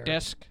compact player.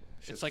 disc.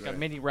 Shit's It's like a great.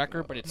 mini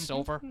record, but it's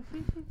silver.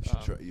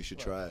 You should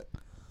try it.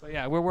 But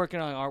yeah, we're working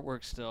on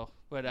artwork still.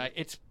 But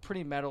it's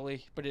pretty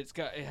metally, but it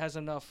has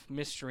enough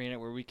mystery in it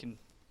where we can,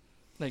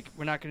 like,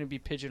 we're not going to be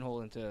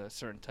pigeonholed into a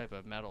certain type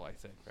of metal. I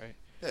think, right?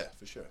 Yeah,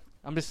 for sure.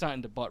 I'm just not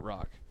into butt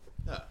rock.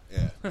 Yeah,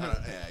 yeah,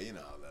 yeah. You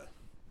know the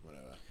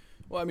whatever.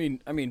 Well,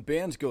 I mean,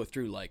 bands go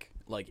through like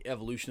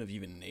evolution of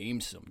even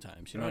names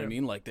sometimes. You know what I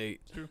mean? Like they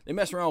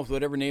mess around with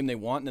whatever name they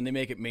want, and then they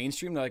make it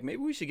mainstream. They're like,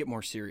 maybe we should get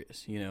more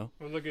serious. You know?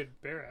 well, look at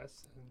Bare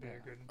Ass. That'd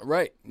be a good.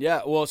 Right?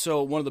 Yeah. Well,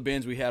 so one of the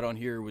bands we had on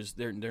here was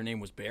their name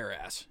was Bare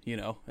Ass. You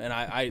know, and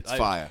It's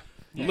fire.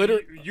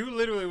 You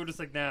literally were just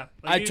like, nah.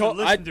 Like,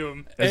 listen to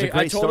him. That's a Hey, great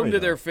I told story, them to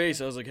though. their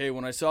face. I was like, "Hey,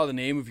 when I saw the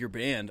name of your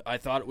band, I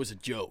thought it was a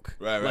joke.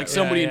 Right, like right.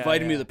 somebody Yeah,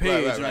 invited me to the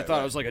page, Right, and I right, thought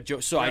right. it was like a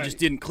joke, so I Right. just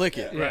didn't click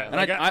it. Yeah, And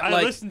like, I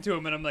like, listened to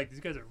him and I'm like, these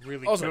guys are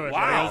really I was like, good. wow.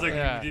 I was like,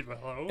 Yeah.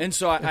 hello. And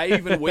so I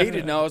even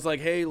waited, and I was like,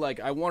 "Hey, like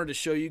I wanted to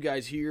show you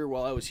guys here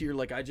while I was here.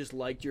 Like I just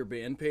liked your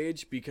band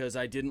page because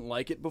I didn't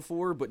like it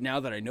before, but now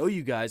that I know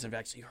you guys, I've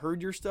actually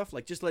heard your stuff.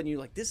 Like just letting you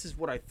like this is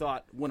what I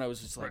thought when I was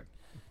just like,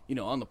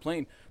 on the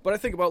plane. But I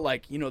think about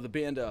like the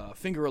band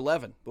Finger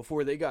 11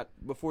 before they got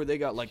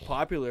like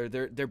popular.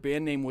 Their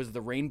band name was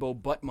the Rainbow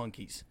Butt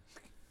Monkeys.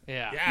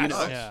 Yeah. Yes.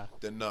 Nice. Yeah.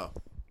 Didn't know.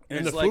 And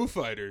it's the like, Foo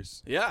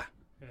Fighters. yeah,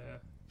 Yeah.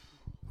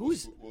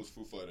 who's What was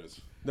Foo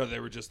Fighters? No,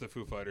 they were just the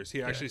Foo Fighters.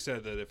 He actually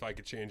said that if I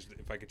could change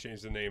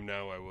the name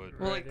now, I would.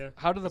 Well, Right, like, yeah.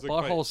 how do the It's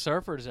like Butthole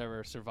Surfers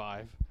ever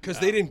survive? Because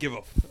they didn't give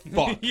a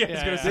fuck. Yeah, I was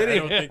gonna say, I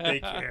don't think they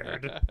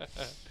cared.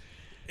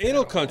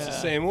 Anal cunt's the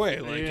same way.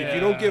 Like if you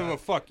don't give Yeah. a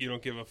fuck, you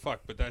don't give a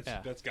fuck. But that's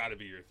Yeah. got to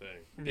be your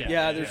thing.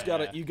 yeah,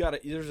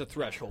 there's a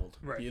threshold,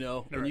 Right.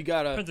 and Right. you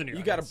gotta Depends on your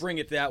gotta audience. bring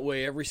it that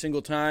way every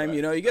single time. Right.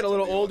 You get a Depends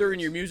little on the older in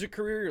audience. your music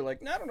career, you're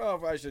like, I don't know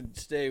if I should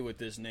stay with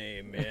this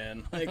name,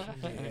 man. Like,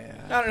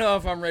 I don't know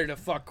if I'm ready to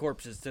fuck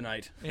corpses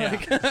tonight. Yeah.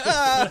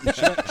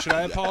 Should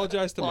I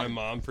apologize to my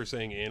mom for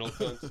saying anal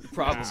cunt?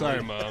 Probably.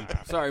 Sorry, mom.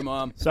 Sorry,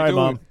 mom. Sorry,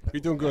 Mom.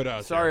 You're doing good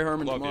out Sorry, there.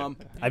 Herman's Love you. mom.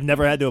 I've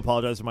never had to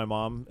apologize to my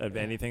mom of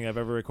anything I've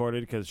ever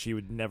recorded because she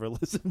would never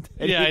listen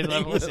to Yeah, I anything.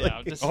 love listening. Like,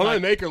 I'm just Hold on,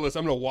 like- make her listen.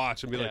 I'm gonna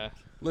watch and be Yeah. like,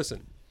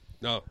 listen.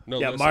 No.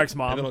 Yeah, listen. Mark's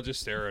mom. And then I'll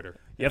just stare at her.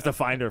 you have to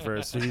find her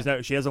first.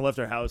 She hasn't left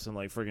her house in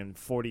like friggin'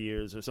 40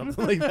 years or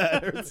something like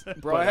that.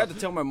 Bro, I had to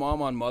tell my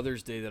mom on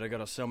Mother's Day that I got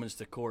a summons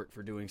to court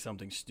for doing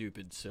something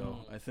stupid.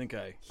 So I think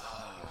I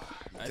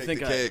Take think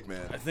the cake,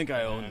 man. I think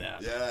I own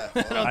that. Yeah.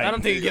 I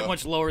don't think you get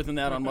much lower than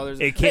that on Mother's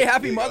Day. It Hey, can't-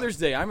 happy There you go. Mother's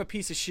Day. I'm a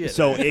piece of shit.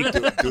 So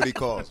it Duty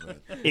calls, man.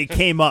 it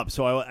came up.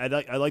 So I'd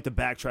like to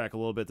backtrack a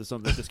little bit to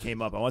something that just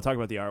came up. I want to talk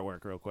about the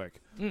artwork real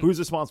quick. Who's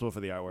responsible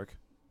for the artwork?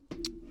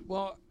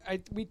 Well,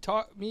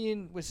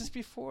 was this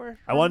before?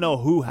 I want to know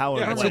who, how,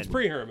 Yeah, and it's when.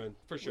 pre-Herman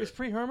for It sure. was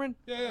pre-Herman?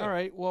 Yeah. All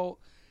right. Well,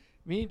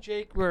 me and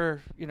Jake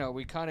were,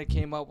 we kind of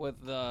came up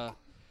with the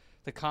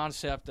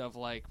concept of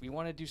like we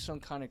want to do some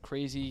kind of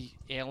crazy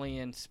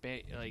alien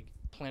like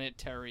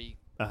planetary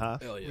Uh-huh.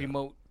 Hell yeah.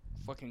 remote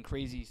fucking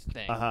crazy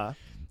thing. Uh-huh.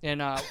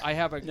 And I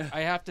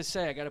have to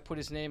say I got to put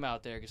his name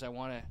out there because I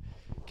want to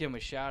give him a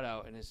shout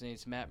out, and his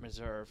name's Matt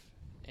Meserve,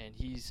 and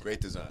he's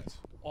Great designs.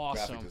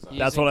 awesome. graphic design. He's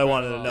That's what I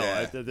wanted to incredible.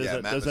 know. Yeah.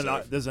 There's,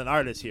 Matt there's an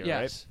artist here,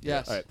 Yes, right?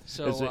 yes. All right.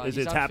 So is he's on is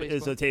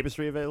the Facebook.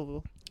 tapestry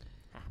available?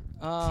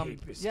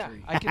 Yeah,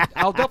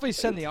 I'll definitely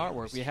send the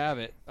artwork. We have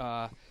it.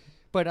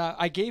 But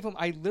I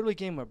literally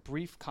gave him a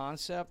brief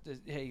concept.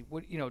 Hey,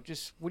 what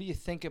do you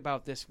think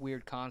about this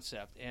weird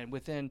concept? And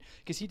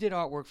because he did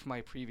artwork for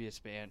my previous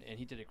band, and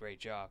he did a great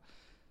job.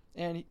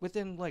 And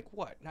within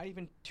not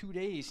even 2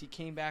 days, he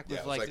came back with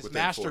Yeah, it was like this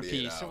within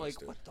 48 masterpiece. So hours,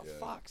 what the dude.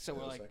 Yeah. fuck? So Yeah,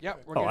 we're it was like, like-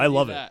 yep, we're Oh, gonna I do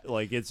love that. it.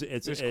 Like it's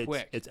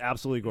quick. it's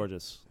absolutely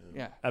gorgeous.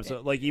 Yeah,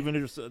 Absolutely. Like even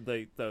just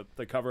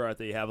the cover art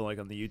that you have like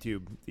on the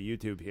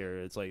YouTube here,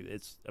 it's like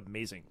it's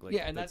amazing. Like,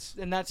 Yeah, and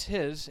that's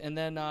his. And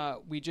then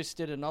we just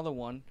did another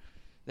one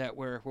that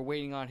we're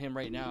waiting on him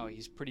right now.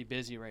 He's pretty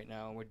busy right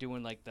now, and we're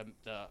doing like the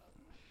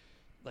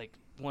like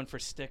one for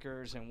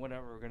stickers and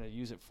whatever we're gonna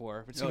use it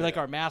for. It's gonna be like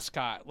our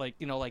mascot, like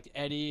like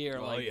Eddie or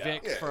like yeah.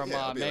 Vic Yeah, from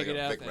it'll be like a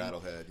Megadeth. big and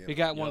rattlehead. You we know.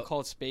 got one Yep.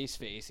 called Space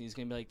Face. And he's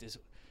gonna be like this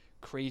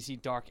crazy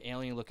dark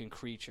alien looking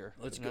creature.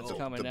 Let's And go. That's the,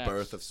 coming the next.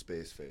 birth of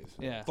Space Phase.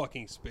 Yeah.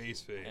 Fucking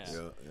space face. Yeah. Yeah,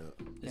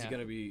 yeah. Is Yeah. it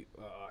gonna be?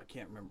 I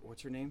can't remember.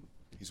 What's her name?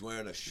 He's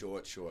wearing a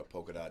short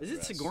polka dot Is it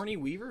dress. Sigourney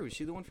Weaver? Was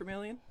she the one from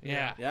Alien?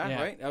 Yeah. Yeah,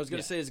 right. I was gonna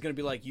Yeah. say it's gonna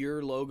be like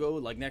your logo,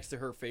 like next to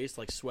her face,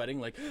 like sweating,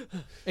 like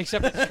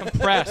Except it's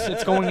compressed.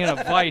 It's going in a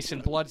vice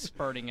and blood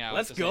spurting out.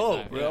 let's at the same go,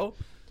 time. bro.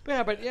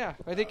 Yeah, but I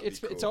think That'd it's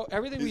be it's cool. all,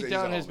 everything He's- we've he's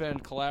done all has in it. been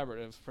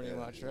collaborative, pretty Yeah,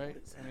 much, right?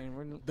 I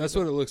mean, That's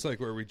what it looks like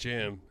where we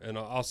jam, and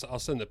I'll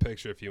send the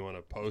picture if you want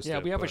to post it. yeah,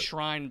 we have a but-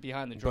 shrine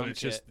behind the drum But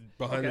it's kit. just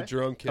behind the Okay.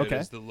 drum kit Okay.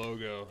 is the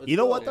logo. You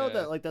know what Yeah.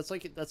 though? That's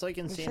like Was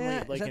insanely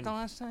that, like is that in- the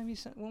last time you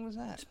sent? When was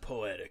that? It's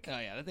poetic. Oh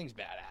yeah, that thing's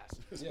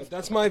badass. Yeah,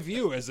 that's my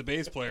view as a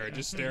bass player,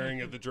 just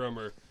staring at the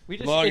drummer We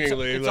just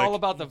longingly. it's like, all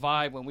about the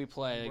vibe when we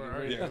play. Like, Where are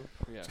we're- you?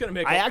 yeah. It's gonna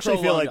make. I a actually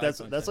feel prolonged like eye that's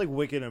contact. like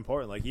wicked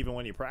important. Like even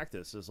when you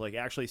practice, is like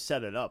actually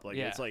set it up. Like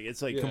Yeah.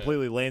 it's like Yeah.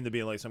 completely lame to be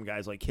in like some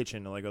guy's like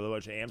kitchen and like with a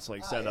bunch of amps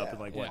like set up yeah. and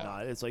like Yeah.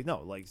 whatnot. It's like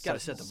no, like Gotta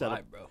set the set vibe,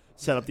 up, bro.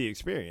 set up the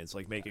experience,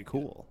 like make it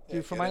cool.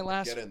 Dude, for Get my in-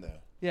 last Get in there.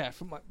 Yeah,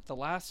 from the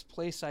last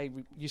place I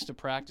used to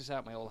practice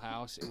at, my old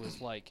house, it was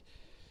like,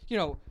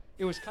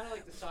 it was kind of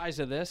like the size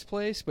of this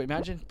place. But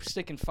imagine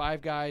sticking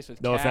 5 guys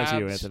with No offense to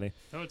you, cabs. Anthony.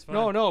 No, it's fine.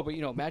 No, but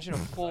imagine a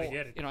full.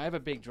 get it. I have a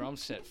big drum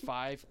set,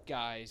 5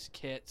 guys,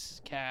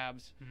 kits,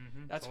 cabs.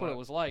 Mhm, That's a what lot. it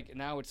was like. And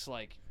now it's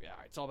like,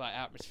 it's all about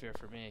atmosphere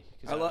for me.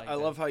 'cause I like that.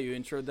 love how you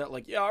introed that.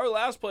 Like, yeah, our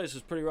last place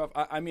was pretty rough.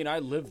 I mean, I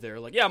lived there.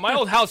 Like, yeah, my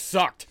old house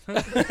sucked.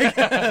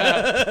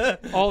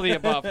 all the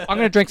above. I'm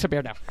gonna drink some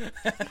beer now.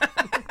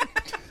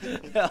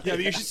 Yeah, but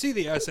you should see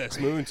the SS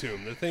Moon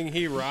Tomb. The thing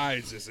he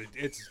rides is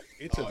It's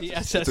The a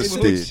SS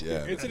steed,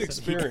 yeah. it's an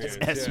experience.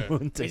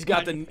 He's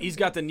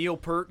got the Neil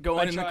Peart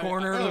going in the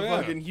corner, Oh, the yeah.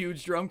 fucking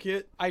huge drum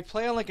kit. I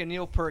play on like a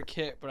Neil Peart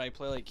kit, but I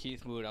play like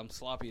Keith Moon. I'm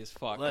sloppy as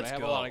fuck. But Let's I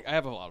have go. I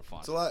have a lot of fun.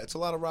 It's a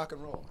lot of rock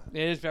and roll.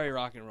 It is very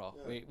rock and roll.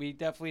 We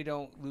definitely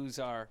don't lose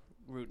our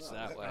roots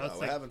that way. That's We're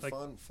like- having like-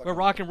 fun. We're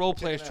rock and roll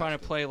kicking players trying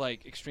to ass, play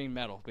like extreme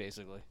metal,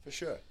 basically. for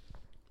sure.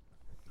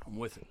 I'm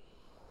with it.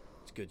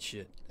 It's good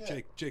shit.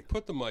 Jake,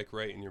 put the mic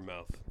right in your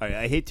mouth. All right,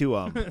 I hate to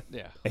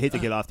Yeah. I hate to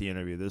get off the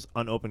interview. There's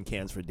unopened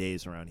cans for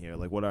days around here.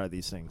 Like, what are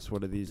these things?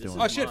 What are these This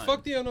doing? Oh is shit! mine.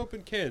 Fuck the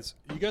unopened cans.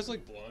 You guys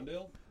like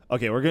Blondale?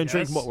 Okay, we're gonna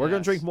drink. Yes, We're gonna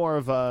yes. drink more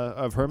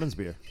of Herman's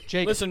beer.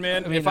 Jake, Listen,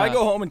 man, mean, if I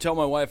go home and tell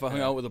my wife I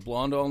hung out with a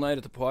blonde all night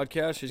at the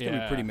podcast, she's gonna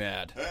Yeah. be pretty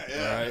mad. All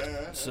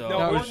right. So, No,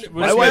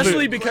 My wife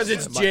especially would- because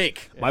it's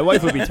Jake. My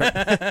wife would be.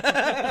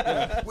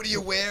 What are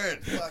you wearing?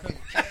 Fucking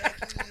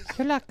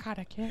you look kind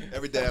of kid.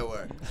 every day I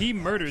work. He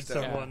murdered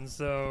someone,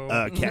 so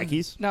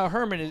Khakis. Now,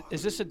 Herman,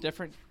 is this a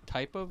different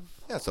type of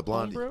Yeah, it's a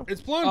blondie. homebrew?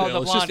 It's Oh, Blondale. the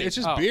blondie. It's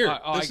just Oh, beer.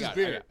 I This is got it,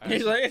 beer. I got it.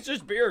 He's like, it's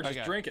just beer. Just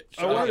Okay. drink it.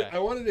 I Shut up. wanted, Okay. I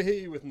wanted to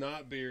hit you with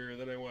not beer,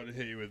 then I wanted to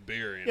hit you with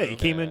beer. You Yeah, know? he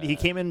came in.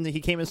 He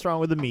came in strong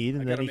with the mead,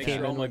 and I then gotta he make came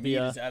sure all in my with meat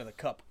the. is out of the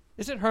cup.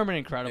 Isn't Herman There you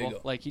incredible?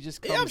 go. Like he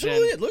just Yeah, comes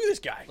absolutely. in, Look at this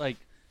guy. like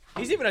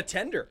He's even a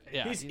tender.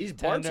 Yeah, he's he's a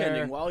bartending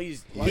tender. while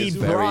he's. He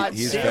very- brought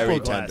he's sample very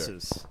tender.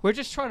 glasses. we're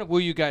just trying to woo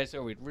you guys.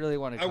 So we really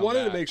want to. I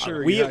wanted to make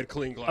sure We- you had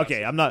clean glasses.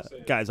 Okay, I'm not,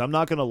 guys. I'm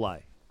not gonna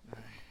lie.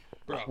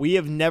 Bro. We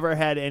have never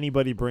had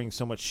anybody bring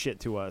so much shit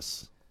to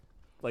us,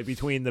 like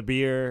between the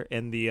beer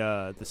and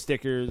the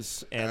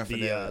stickers and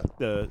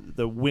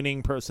the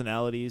winning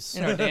personalities.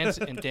 in our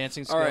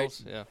dancing All right.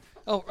 skills. Yeah.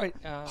 Oh right.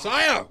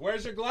 Saya,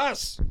 where's your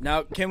glass?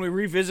 Now, can we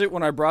revisit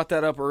when I brought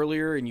that up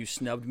earlier and you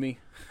snubbed me?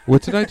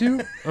 What did I do?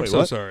 I'm Wait, so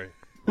what? sorry.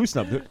 Who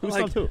snubbed it? Who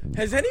Like, snubbed who?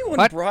 has anyone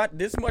What? brought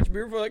this much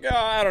beer for like? Oh,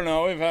 I don't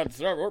know. We've had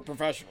we're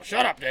professional.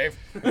 Shut up, Dave.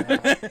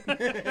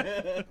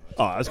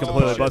 Oh, I was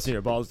completely busting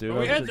your balls, dude.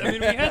 we had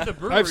the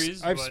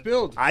breweries. I've but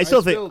spilled. I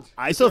still spilled.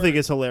 think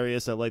it's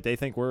hilarious that like they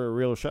think we're a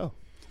real show.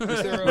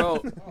 Is there a-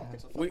 Well,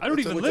 I don't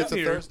even live It's a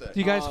here. Thursday. Do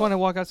you guys want to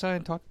walk outside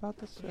and talk about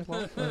this?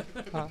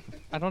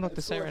 I don't know what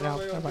to say right now.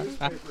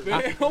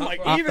 oh my!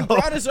 He even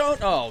brought his own.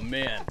 Oh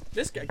man,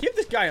 give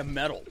this guy a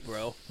medal,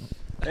 bro.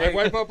 I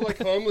wipe up like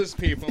homeless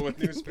people with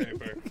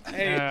newspaper.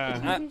 Hey,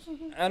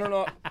 I don't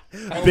know.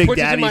 Big put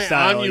it in Daddy my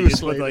style. on You you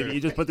just put later. you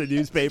just put the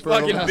newspaper.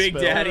 Fucking over the Big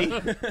spill. Daddy.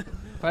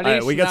 All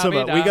right, we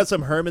got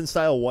some Herman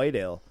style white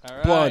ale.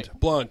 Blonde.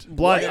 Blonde.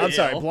 White I'm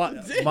sorry. ale.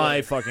 Blonde.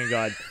 My fucking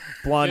god.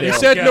 Blonde You ale.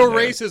 said no God,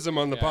 man. racism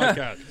on the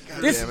podcast.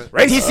 This, Damn it.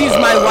 this is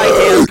my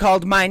white ale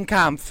called Mein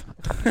Kampf.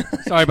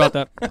 Sorry about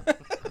that.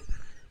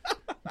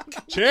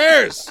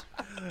 Cheers.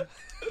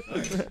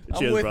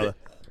 Cheers, with brother. it.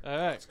 All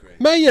right.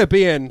 May you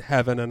be in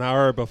heaven an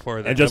hour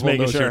before that. And just devil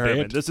making knows sure, your Herman.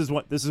 date. This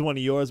is one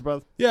of yours,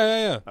 brother.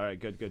 Yeah. All right,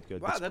 good.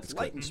 Wow, that's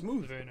light and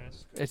smooth. Very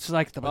nice. It's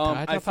like the I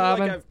potato feel like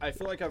farming. I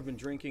feel like I've been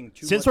drinking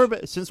too Since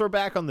much. we're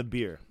back on the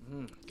beer,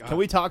 can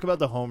we talk about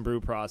the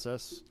homebrew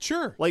process?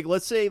 Sure. Like,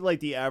 let's say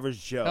like the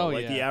average Joe, Oh,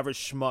 like the yeah. average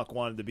schmuck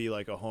wanted to be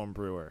like a home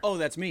brewer. Oh,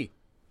 that's me,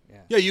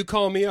 Yeah, you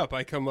call me up.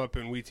 I come up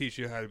and we teach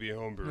you how to be a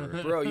home brewer.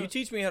 bro. You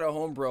teach me how to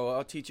home brew.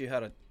 I'll teach you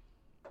how to.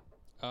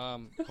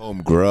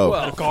 Home grow.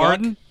 Well,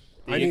 Garden.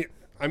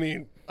 I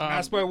mean,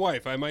 ask my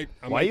wife. I might.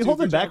 Why are you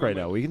holding back right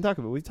now? We can talk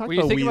about. We talked Were you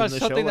about thinking weed about on the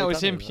show something that like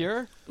was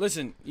impure?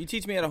 listen, you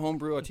teach me how to home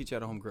brew. I'll teach you how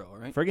to home grow. All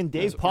right. Friggin'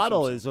 Dave That's what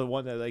Pottle I'm is the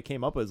one that I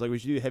came up with. It's like we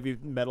should do heavy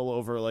metal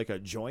over like a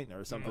joint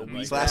or something. like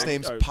His last that.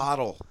 name's Or-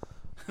 Pottle.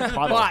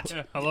 Pottle. Pot.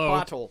 Hello.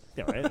 Pottle.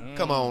 Yeah, right.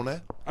 Come on, eh?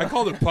 I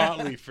called it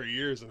Potley for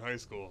years in high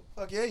school.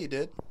 Fuck yeah, you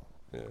did.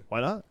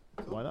 Why not?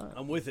 Why not?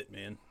 I'm with it,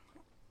 man.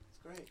 It's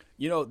great.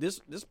 You know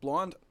this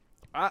blonde.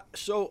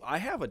 So I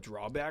have a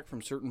drawback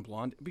from certain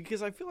blonde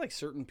because I feel like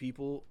certain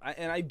people,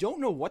 and I don't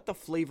know what the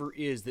flavor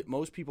is that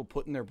most people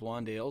put in their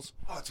blonde ales.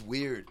 Oh, it's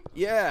weird.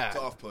 Yeah, It's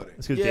off-putting.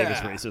 It's because Yeah.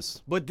 Dave is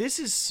racist. but this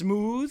is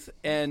smooth,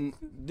 and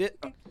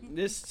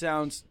this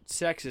sounds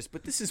sexist,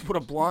 but this is what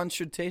a blonde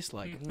should taste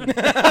like.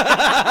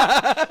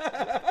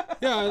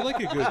 Yeah, I like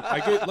a good.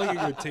 like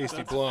a good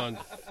tasty blonde.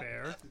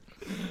 Fair.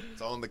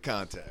 It's all in the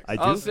context. I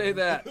do. I'll say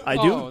that. I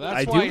do. Oh,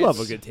 that's I why do love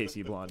a it's- good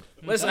tasty blonde.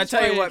 Listen, That's I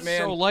tell why you what, it's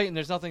man. so light and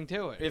there's nothing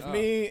to it. If Oh.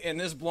 me and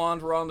this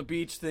blonde were on the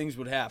beach, things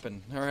would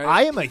happen. All right.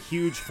 I am a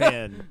huge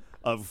fan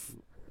of.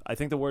 I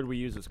think the word we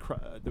use is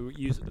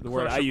the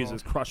word I use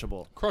is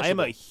crushable. I am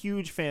a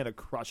huge fan of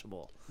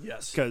crushable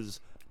yes. because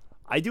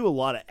I do a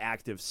lot of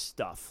active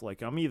stuff.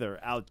 Like I'm either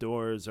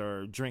outdoors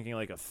or drinking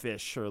like a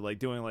fish or like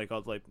doing like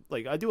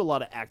I do a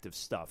lot of active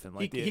stuff and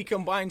like He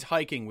combines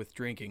hiking with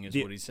drinking, is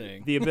what he's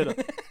saying. The bit of,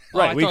 Oh,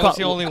 right. I we thought call it's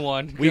the only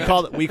one. we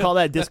call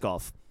that disc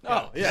golf.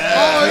 oh yeah.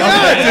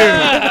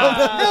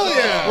 Hell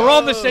yeah! We're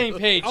on the same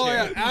page Oh here.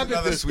 yeah, avid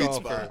Another disc sweet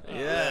golfer. spot.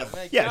 Yeah.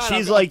 Yeah,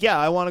 she's like, yeah,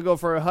 I want to go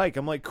for a hike.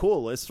 I'm like,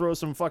 cool. Let's throw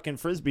some fucking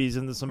frisbees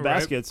into some Right.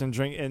 baskets and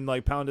drink and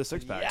like pound a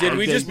six pack. Did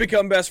we just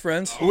become best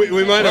friends?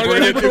 We might have. We're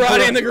gonna do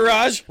karate in the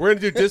garage. We're gonna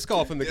do disc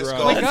golf in the Disc garage.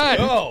 golf. Oh my God.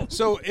 Oh.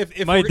 So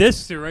if My we're,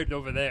 discs are right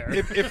over there.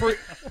 if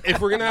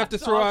we're gonna have to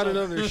throw out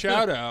another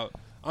shout out,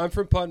 I'm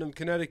from Putnam,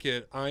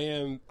 Connecticut. I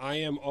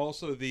am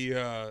also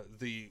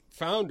the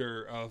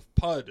founder of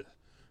PUD,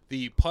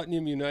 the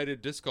Putnam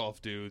United Disc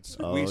Golf Dudes.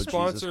 Oh, we Jesus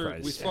sponsor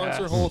Christ.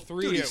 hole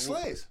 3 Dude, he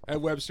slays.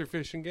 at Webster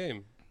Fish and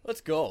Game.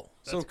 Let's go.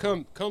 So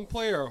come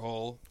play our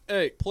hole.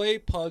 Hey, Play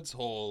PUD's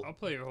hole. I'll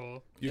play your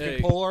hole. You Hey.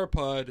 can pull our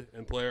PUD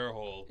and play our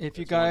hole. If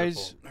you It's guys-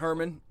 wonderful.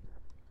 Herman,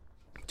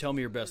 tell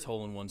me your best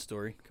hole-in-one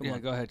story. Come Yeah,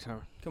 on. go ahead,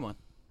 Tom. Come on.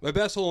 My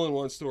best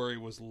hole-in-one story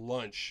was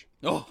lunch.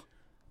 Oh,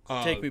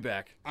 take me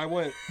back. I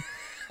went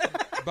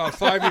about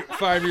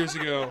 5 years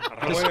ago.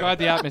 I went, Describe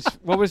the atmosphere.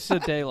 What was the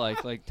day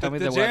like? Like, tell me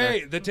the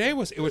weather. The day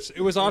was it was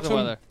What was the autumn.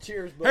 weather?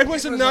 Cheers, It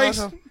was a nice.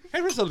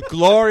 It was a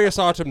glorious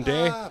autumn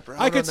day. brown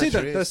I could on see the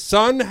that the trees.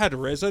 sun had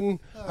risen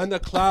and the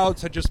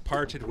clouds had just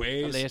parted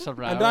ways. Lace of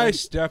And brown. I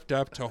stepped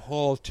up to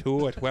hole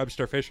 2 at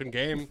Webster Fish and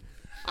Game.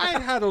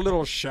 I'd had a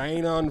little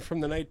shine on from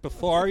the night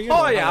before. You know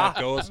how that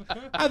goes.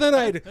 And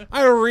then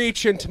I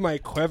reach into my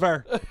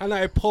quiver and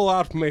I pull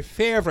out my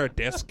favorite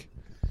disc.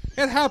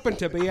 It happened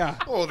to be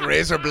Old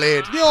razor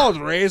blade. the old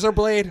razor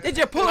blade. Did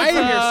you pull it from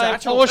your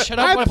satchel? Oh, shut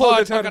up, I my pulled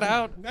pod, it took out. it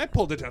out. I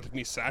pulled it out of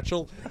me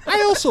satchel.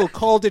 I also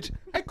called it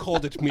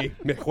me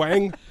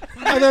wang,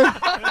 and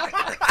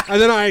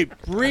then I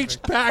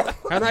reached back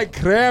and I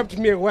grabbed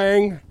me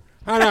wang,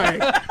 and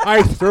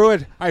I threw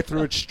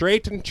it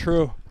straight and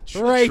true,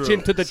 right True.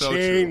 into the So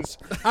chains,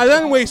 and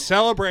then we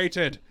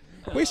celebrated.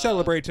 We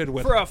celebrated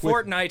with For a with-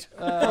 fortnight.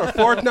 for a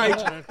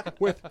fortnight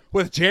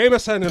with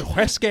Jameson and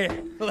whiskey,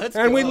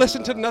 and we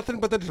listened to nothing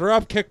but the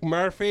Dropkick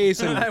Murphys,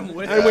 and I'm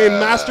with we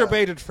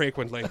masturbated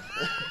frequently.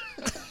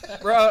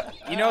 Bro,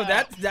 you know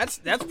that's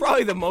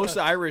probably the most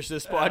Irish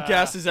this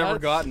podcast has ever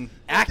gotten.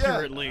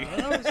 Accurately.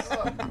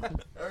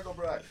 Eric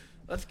O'Brien.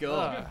 Let's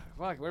go.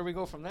 Fuck, where do we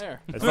go from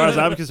there? As far as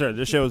I'm concerned,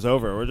 this show's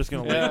over. We're just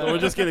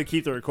gonna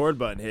keep the record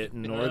button hit,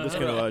 and we're just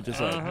gonna Let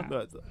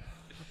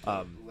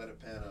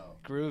it pan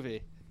out.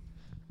 Groovy.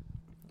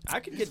 I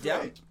could get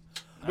down.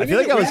 I feel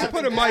like I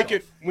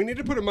was. We need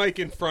to put a mic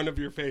in front of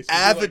your face.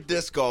 Avid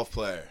disc golf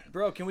player.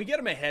 Bro, can we get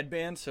him a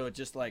headband so it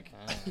just like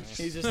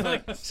he's just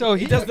like So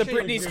he does the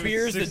Britney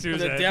Spears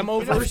the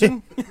demo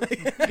version?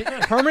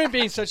 Herman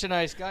being such a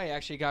nice guy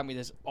actually got me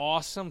this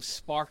awesome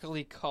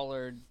sparkly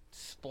colored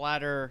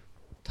splatter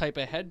type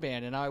of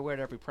headband, and I wear it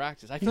every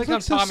practice. I feel like I'm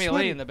looked so Tommy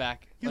sweaty. Lee in the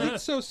back. You looked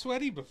so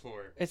sweaty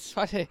before. It's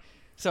funny.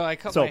 So I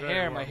cut So- my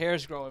hair, and my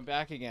hair's growing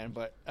back again.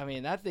 But I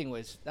mean, that thing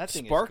is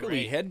Sparkly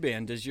great.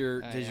 headband. Does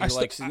your yeah.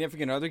 like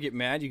significant other get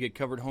mad? You get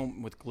covered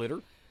home with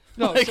glitter?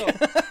 No, so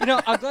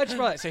I'm glad you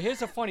brought that. So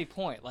here's a funny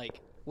point. Like,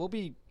 we'll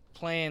be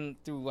playing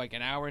through like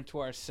an hour into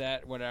our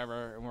set,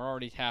 whatever, and we're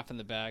already half in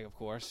the bag, of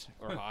course,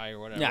 or high or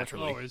whatever.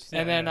 Naturally. Always.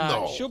 And then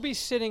No. she'll be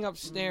sitting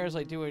upstairs,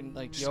 like doing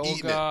like Just eating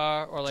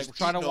yoga or like Just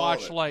trying to eating all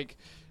watch of it. like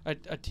a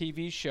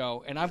TV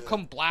show, and I'm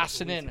come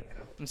blasting in.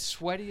 I'm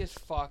sweaty as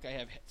fuck. I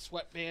have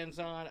sweatbands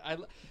on.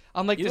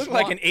 I'm like You this look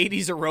like mo- an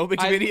 80s aerobics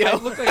I video.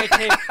 look like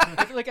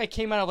I feel like I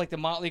came out of like the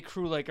Motley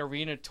Crue like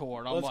arena tour.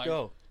 And I'm Let's like,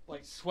 go.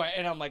 like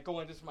sweating. I'm like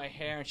going into my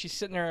hair, and she's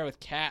sitting there with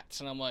cats,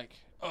 and I'm like,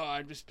 oh,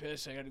 I'm just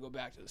pissed. I got to go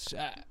back to the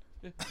set.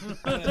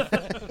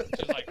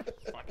 She's like,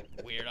 fucking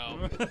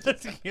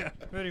weirdo. Yeah,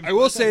 pretty I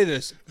will say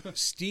this: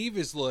 Steve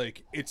is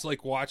like, it's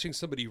like watching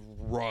somebody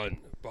run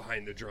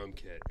behind the drum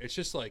kit. It's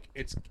just like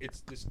it's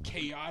this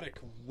chaotic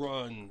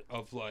run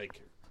of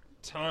like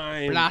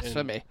time. and-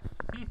 Blasphemy.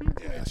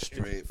 Yeah,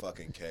 straight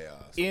fucking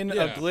chaos. In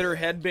Yeah. a glitter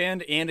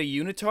headband and a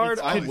unitard,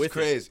 Oh, I'm he's with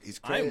crazy. it. He's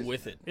crazy. I'm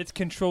with it. It's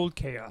controlled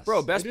chaos.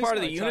 Bro, best It is part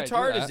of the I try to do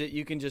unitard that. is that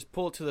you can just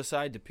pull it to the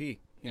side to pee.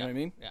 You know what I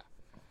mean? Yeah.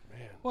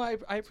 Well,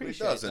 I He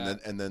appreciate does, that.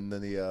 and then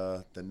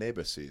the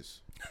neighbor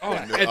sees. Oh,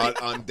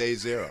 on day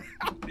 0.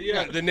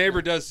 yeah, the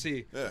neighbor does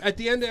see. Yeah. At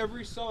the end of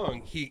every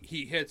song, he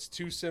hits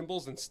 2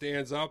 cymbals and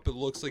stands up. It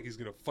looks like he's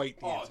gonna fight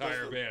the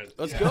entire band.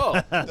 Let's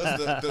go.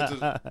 Does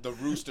the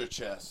rooster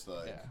chest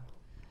like. Yeah.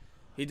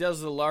 He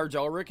does the large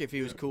Ulrich if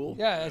he was cool.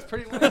 Yeah, it's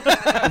pretty.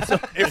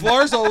 If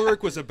Lars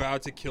Ulrich was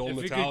about to kill If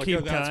he could Metallica, keep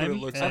that's what time, it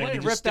looks yeah. I like. might He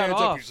have just ripped that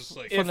stands up. off He's just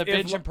like, from the If-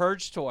 Binge and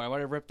Purge tour. I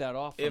might have ripped that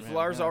off. From If him,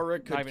 Lars yeah.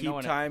 Ulrich Not could even keep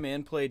knowing it. time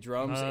and play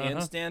drums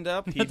and stand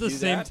up, he'd at the do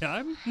same that.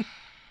 time.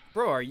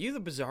 Bro, are you the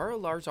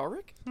bizarro Lars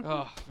Ulrich?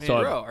 Oh, man.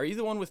 So- Bro, are you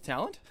the one with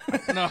talent?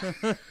 no.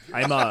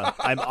 I'm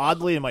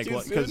oddly in my Too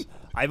because soon?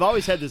 I've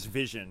always had this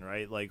vision,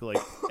 right? Like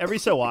every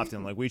so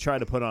often, like we try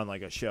to put on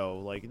like a show,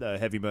 like the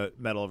Heavy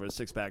Metal Over a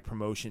Six Pack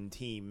promotion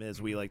team, as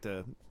we like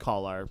to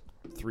call our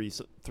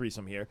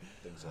threesome here.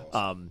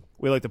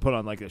 We like to put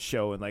on like a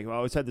show, and like I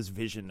always had this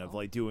vision of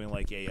like doing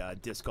like a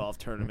disc golf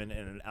tournament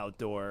and an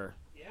outdoor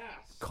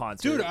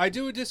concert. dude, I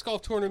do a disc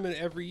golf tournament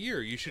every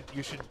year. You should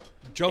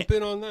jump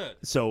in on that.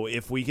 So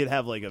if we could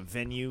have like a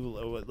venue,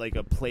 like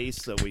a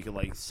place that we could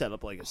like set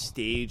up like a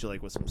stage,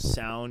 like with some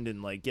sound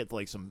and like get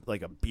like some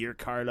like a beer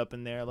cart up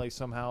in there, like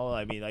somehow.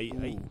 I mean, I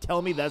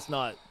tell me that's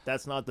not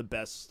the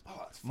best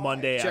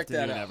Monday Check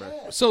that afternoon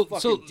out. ever. So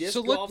Fucking disc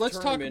golf let's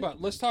talk tournament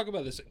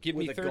about this. Give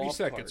me with a 30 golf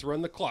seconds. cart.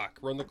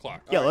 Run the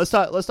clock. Yeah, let's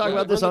talk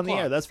about this run on the the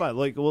air. clock. That's fine.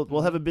 Like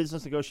we'll have a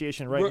business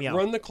negotiation right now.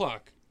 Run the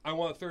clock. I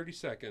want 30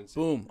 seconds.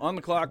 Boom. On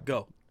the clock,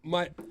 go.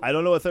 I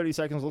don't know what 30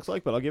 seconds looks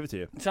like, but I'll give it to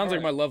you. It sounds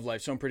like my love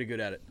life, so I'm pretty good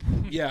at it.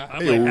 Yeah.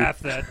 I'm like half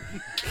that.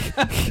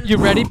 You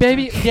ready,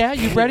 baby? Yeah,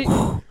 you ready?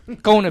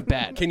 Going to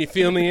bed. Can you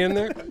feel me in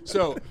there?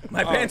 So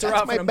My pants are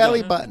off. My and I'm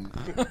belly done.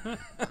 button.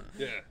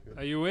 yeah,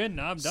 Are you in?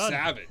 No, I'm done.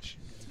 savage.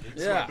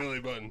 It's Yeah. my belly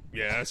button.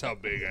 Yeah, that's how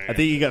big I am. I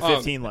think you got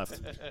 15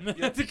 left.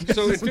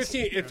 So in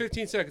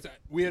 15 seconds,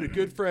 we had a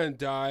good friend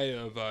die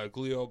of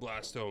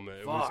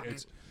glioblastoma. Fuck.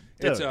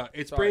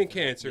 It's brain for that.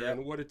 cancer, Yeah.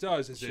 and what it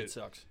does is Shit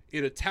sucks.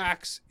 it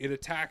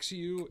attacks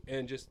you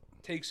and just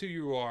takes who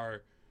you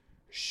are,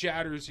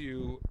 shatters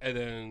you, and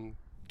then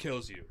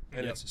kills you,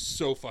 and it's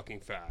so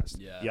fucking fast.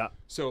 Yeah. Yeah.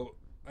 So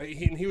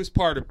he was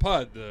part of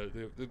PUD,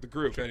 the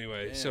group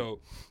anyway. Damn. So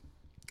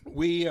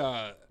we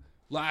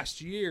last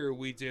year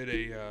we did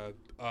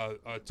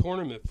a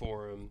tournament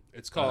for him.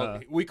 It's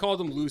called we called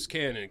him Loose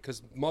Cannon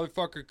because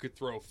motherfucker could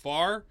throw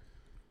far,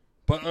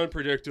 but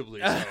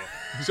unpredictably so.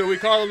 So we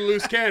call him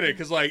Loose Cannon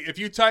because like if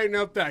you tighten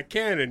up that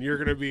cannon, you're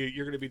gonna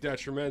be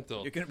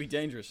detrimental. You're gonna be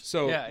dangerous.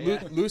 So Yeah.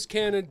 Loose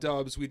Cannon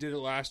Dubs, we did it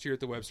last year at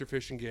the Webster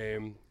Fishing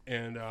Game,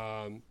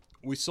 and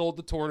we sold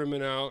the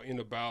tournament out in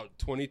about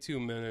 22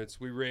 minutes.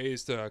 We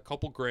raised a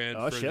couple grand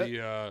Oh, for shit.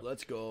 the.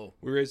 Let's go.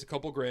 We raised a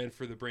couple grand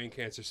for the Brain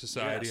Cancer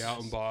Society Yes.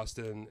 out in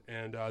Boston,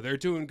 and they're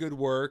doing good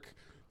work.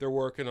 They're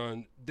working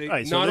on. They All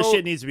right, so not this o-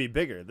 shit needs to be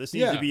bigger. This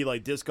needs Yeah. to be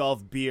like disc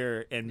golf,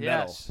 beer, and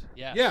metal. Yes.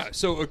 Yes. Yeah,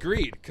 so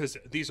agreed, because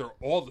these are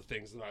all the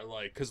things that I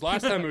like. Because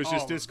last time it was All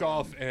just of disc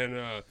golf, and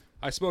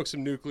I smoked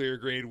some nuclear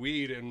grade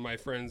weed, and my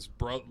friend's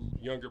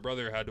younger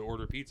brother had to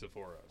order pizza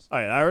for us. All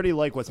right, I already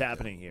like what's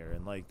happening here,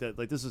 and like that,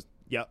 like this is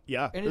yeah.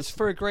 And this, it's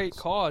for a great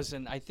cause,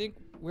 and I think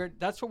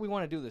that's what we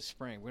want to do this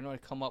spring. We're going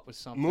to come up with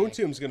something.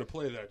 Moontomb's gonna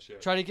play that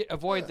shit. Try to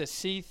avoid the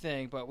C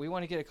thing, but we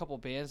want to get a couple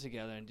bands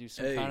together and do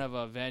some Hey, kind of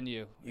a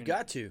venue. You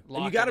got to. And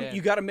lock you it got to. in.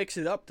 You got to mix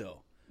it up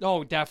though.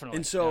 Oh, definitely.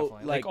 And so,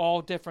 definitely. like-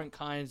 all different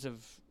kinds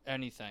of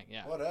anything.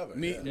 Yeah. Whatever.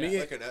 Me- yeah. me-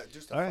 Like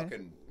just a All right.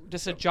 fucking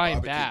Just a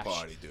giant barbecue bash,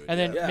 party, dude. and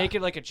then Yeah. make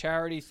it like a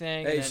charity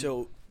thing. Hey, and then,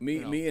 so me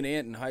know. me and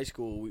Ant in high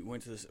school, we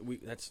went to this.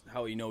 That's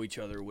how we know each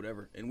other or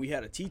whatever. And we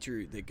had a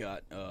teacher that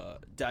got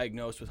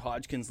diagnosed with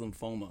Hodgkin's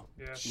lymphoma.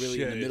 Yeah.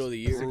 Really in the Shit, middle of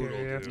the it's year. brutal,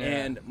 Yeah. dude.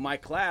 And my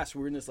class,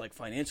 we were in this like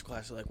financial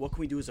class. They're like, what can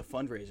we do as a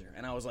fundraiser?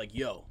 And I was like,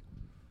 yo,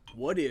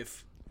 what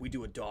if we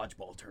do a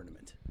dodgeball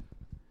tournament?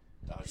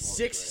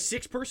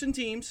 Six person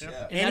teams.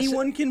 Yeah. And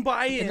Anyone can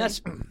buy in. and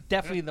that's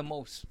definitely the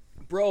most.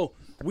 Bro,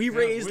 we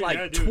raised dude, like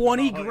dude,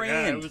 20 yeah,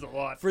 grand it was a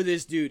lot. for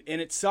this dude,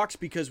 and it sucks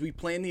because we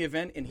planned the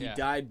event and he Yeah.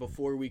 died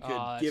before we could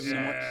Oh, give him. that's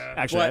the money. Yeah.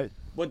 actually,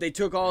 But they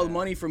took all the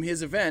money from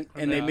his event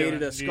and they Yeah. made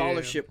it a Yeah.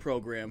 scholarship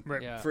program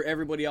Right. Yeah. for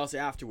everybody else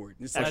afterward.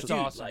 And it's like, That's dude,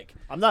 awesome. like,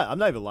 I'm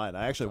not even lying.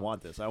 I actually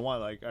want this. I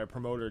want like a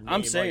promoter name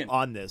I'm saying, like,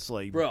 on this,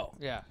 like bro,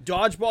 Yeah.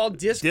 dodgeball,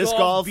 disc disc golf,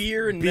 golf,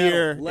 beer, and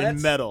beer, metal. and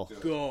Let's metal.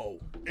 go.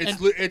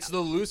 It's the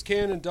Loose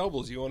Cannon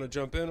doubles. You want to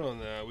jump in on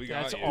that? We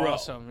got That's you.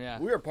 awesome. Yeah.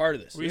 We are part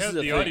of this. We this have is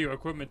a the thing. audio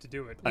equipment to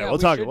do it. All right, Yeah, we'll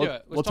we talk. should We'll- do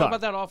it. we'll Let's talk talk.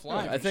 about that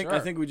offline. I think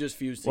for sure. we just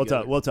fused We'll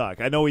together. talk. We'll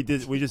talk. I know we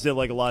just did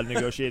like a lot of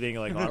negotiating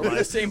like We're online.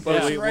 the same but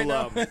person right we'll,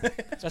 now.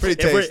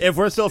 pretty if, tasty.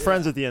 we're still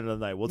friends at the end of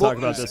the night, we'll talk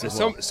about this as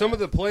well. Some of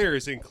the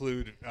players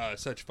include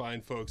such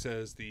fine folks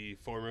as the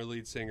former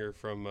lead singer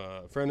from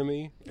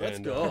Frenemy. Let's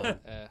and, go.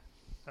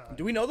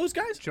 Do we know those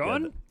guys?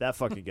 John? That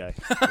fucking guy.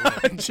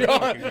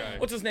 John. guy.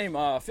 What's his name?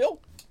 Phil?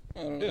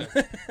 Yeah.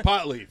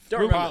 Potleaf. Don't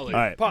remember. Potleaf. All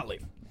right.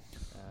 Potleaf.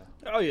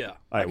 Oh yeah. All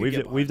I right, could we've get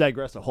behind we've it.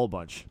 digressed a whole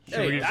bunch.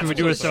 Hey, that's should we what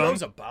do a the song?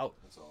 show's about.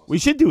 We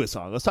should do a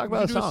song. Let's talk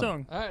about Let's a do song. a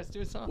song. All right, let's do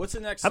a song. What's the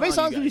next? How many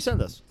song songs did you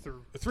send us?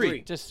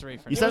 Three. Just three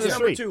for You now. said What's there's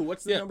number three. two?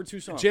 What's the number two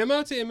song? Jam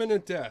out to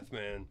Imminent Death,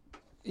 man.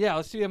 Yeah,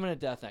 let's do Imminent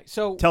Death next.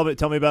 So Tell me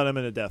about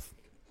Imminent Death.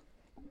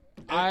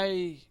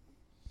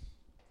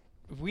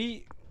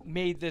 we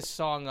made this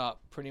song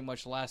up pretty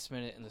much last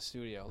minute in the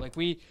studio. Like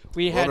we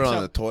had Water on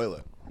some, the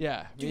toilet.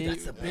 yeah. Dude,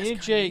 that's the best me kind and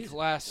of Jake music.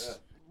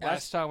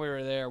 last time we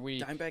were there,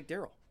 we Dimebag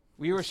Daryl.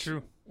 were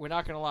true. We're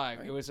not gonna lie.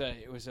 It was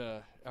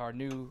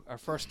our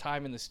first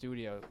time in the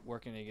studio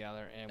working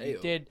together, and we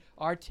Ayo. did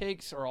our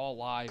takes are all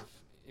live.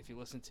 If you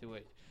listen to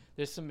it,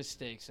 there's some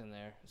mistakes in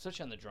there,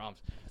 especially on the drums.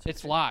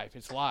 It's live,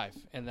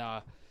 and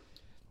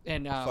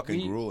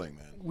Fucking grueling,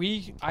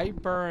 man. I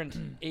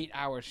burned 8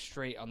 hours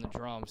straight on the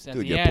drums. And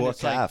Dude, the your end, poor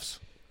it's like, calves.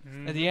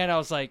 at the end, I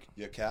was like,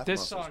 Your calf this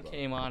muscles, song bro.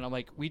 came on. I'm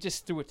like, we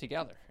just threw it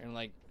together, and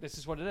like, this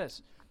is what it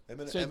is.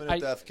 Imminent, so Imminent I-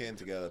 Death came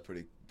together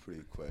pretty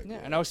quick.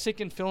 Yeah, and I was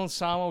thinking Phil and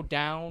Samo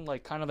down,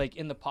 like kind of like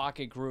in the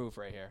pocket groove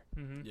right here,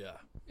 Yeah,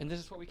 and this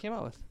is what we came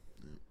out with.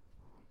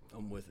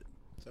 I'm with it.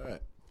 It's all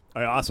right.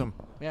 All right, awesome.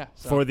 Yeah.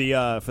 So. For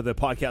the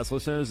podcast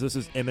listeners, this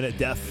is Imminent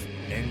Death.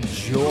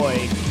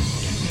 Enjoy.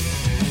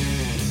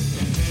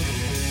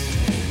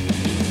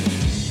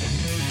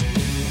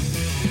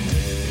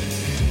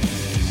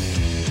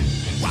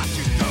 Watch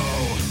it go,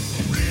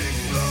 bleeding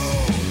slow,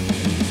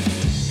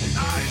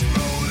 eyes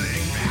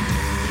rolling back.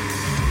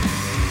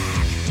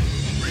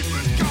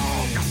 Reaper's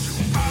call, got you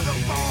by the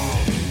ball.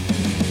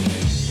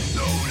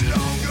 No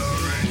longer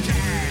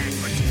intact,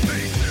 but you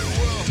face it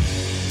will.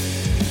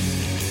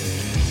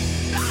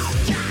 No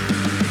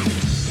time,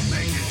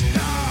 make it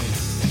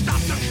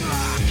stop the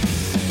clock.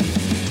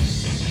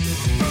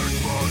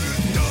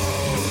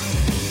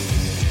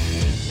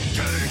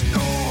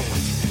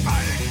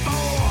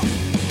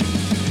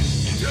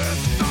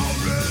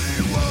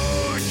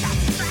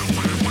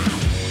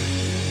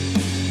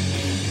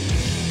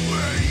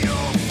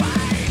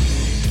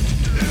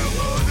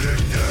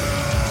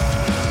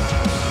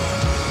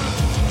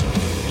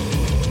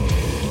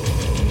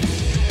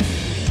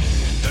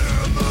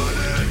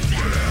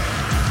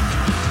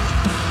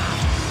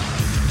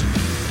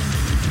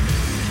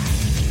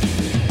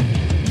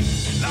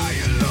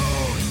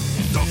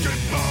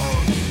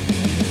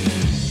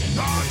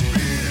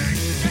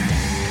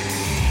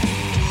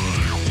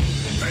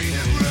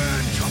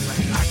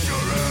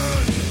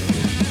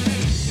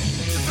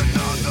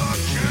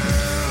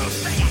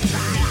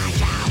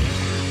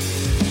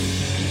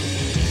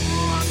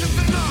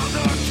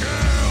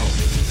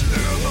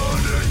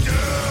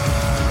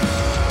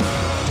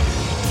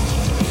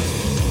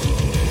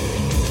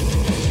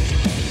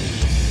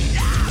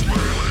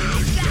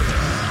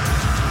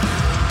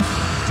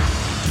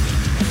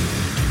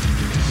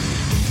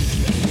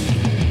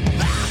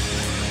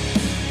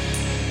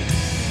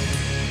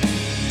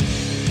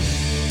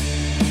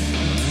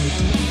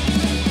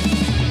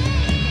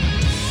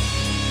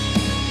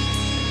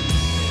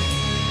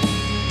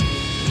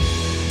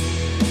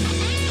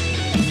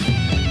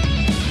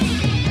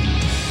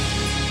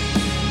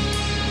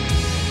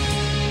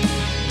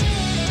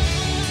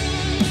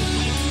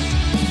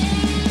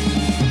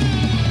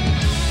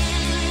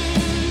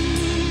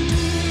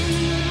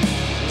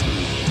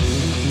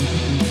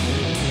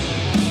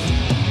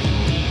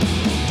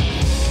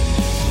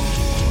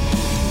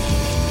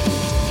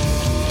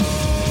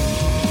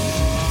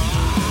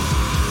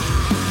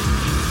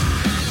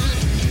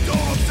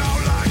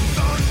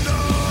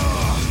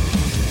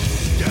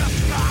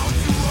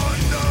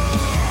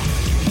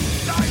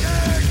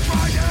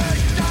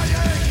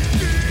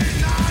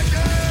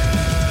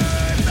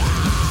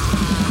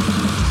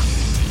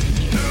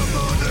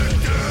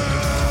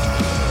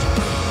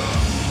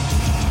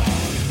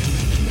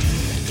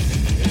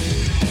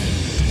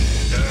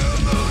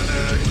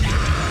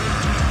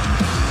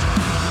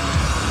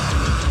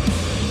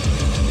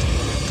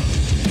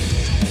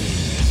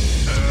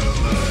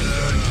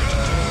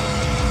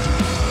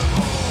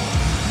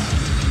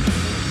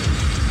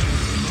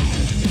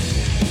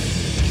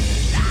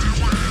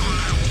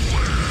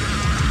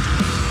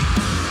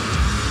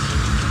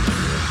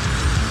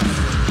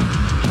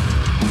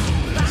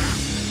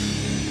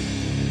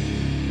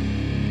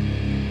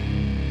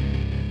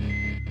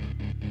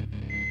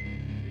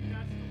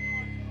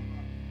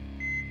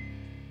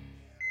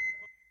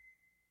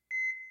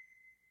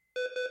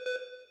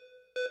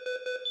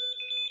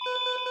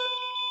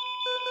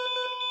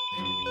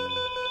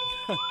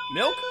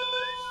 Milk?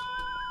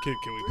 Can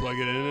we plug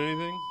it in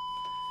anything?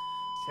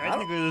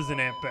 Technically, there's an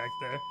amp back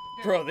there.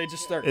 Bro, they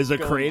just start. Is the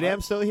going crate up.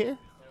 amp still here?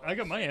 I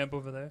got my amp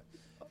over there.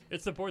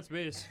 It supports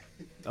bass.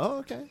 Oh,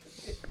 okay.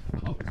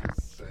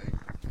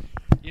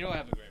 You don't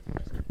have a great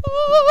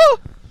voice.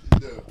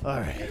 Dude, All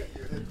right.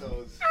 you hit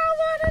those.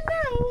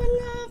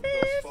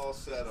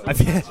 Falsetto. I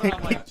feel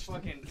I'm like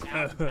fucking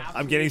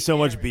I'm getting so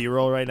much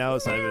B-roll right now.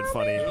 It's not even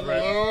funny.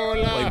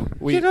 Like,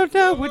 You don't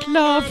know what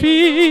love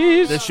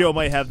is. this show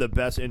might have the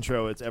best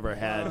intro it's ever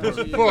had.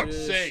 For fuck's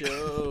sake.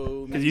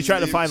 Because you try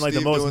to Steve- find like the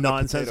Steve most doing the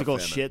nonsensical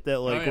potato famine. shit that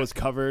like Oh, yeah. was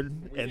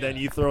covered, and then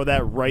you throw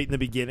that right in the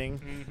beginning,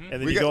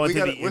 and then you go into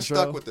the we're intro.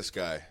 stuck with this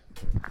guy.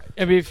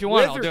 I mean, if you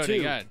want, I'll With do or it two?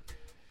 again.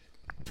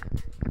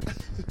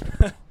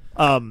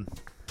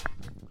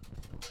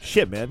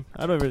 Shit, man.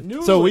 I don't even.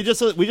 New So one. we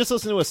just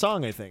listened to a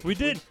song. I think. We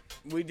did.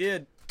 We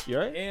did. You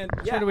alright? And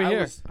what yeah, do we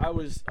hear? I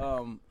was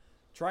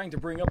trying to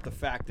bring up the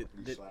fact that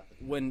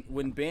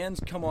when bands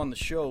come on the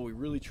show, we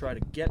really try to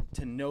get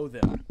to know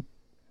them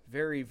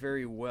very,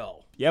 very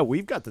well. Yeah,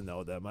 we've got to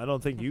know them. I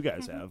don't think you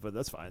guys have, but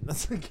that's fine.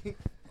 That's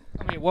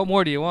I mean, what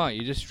more do you want?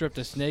 You just stripped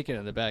us naked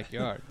in the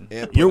backyard.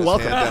 Ant You're put his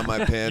welcome. hand down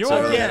my pants You're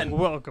earlier. again.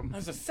 Welcome. That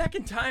was the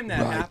second time that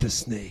happened.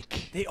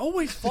 snake. They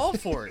always fall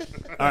for it.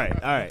 all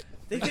right.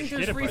 They think there's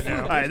Get it free by food.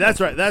 now. All right, that's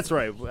right. That's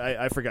right.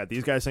 I forgot.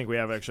 These guys think we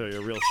have actually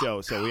a real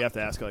show, so we have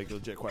to ask like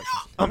legit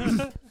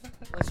questions.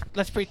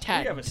 Let's We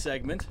pretend. have a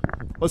segment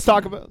Let's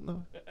talk about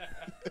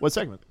what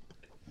segment?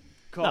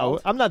 No,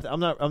 called I'm not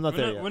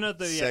there yet. We're not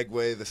there yet.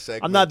 Segue the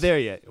segment. I'm not there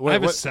yet. I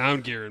have a What-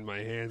 sound gear in my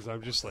hands.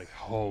 I'm just like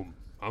home.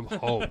 I'm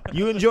home.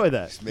 you enjoy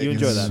that. Making You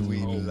enjoy that.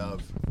 sweet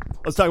love.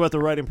 Let's talk about the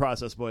writing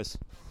process, boys.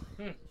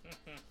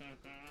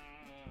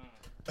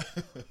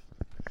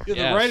 Yeah,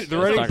 Yes, the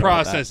let's writing talk about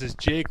process is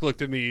Jake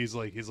looked at me. He's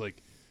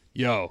like,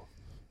 yo,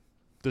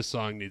 this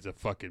song needs a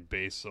fucking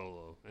bass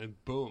solo,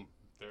 and boom,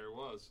 there it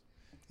was.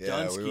 Yeah,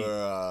 Dunsky. we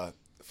were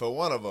for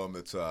one of them.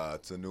 It's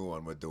a new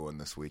one we're doing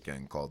this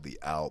weekend called the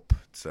Alp.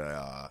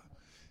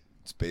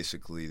 It's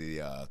basically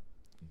the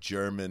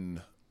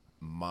German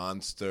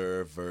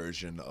monster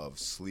version of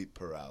sleep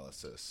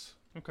paralysis.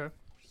 Okay.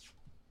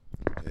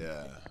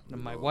 Yeah,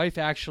 And my wife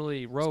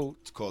actually wrote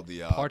It's called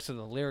the parts of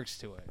the lyrics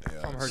to it Yeah,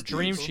 from her Steve.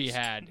 dream she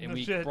had, and No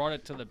we shit. brought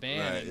it to the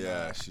band. Right,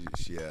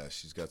 and, yeah,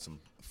 she's got some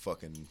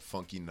fucking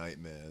funky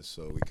nightmares.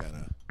 So we kind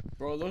of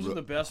bro. Those are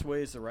the best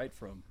ways to write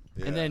from.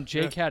 and then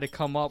Jake had to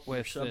come up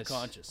with this.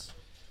 Subconscious.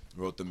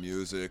 wrote the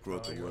music,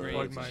 wrote the you words.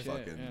 unplugged and my-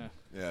 fucking, yeah.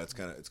 yeah, it's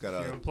got You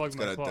a unplugged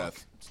it's got my a clock.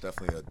 death. It's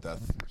definitely a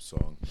death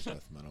song,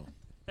 death metal.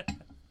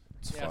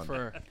 It's Yeah, fun.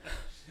 for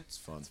It's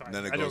fun. fine. And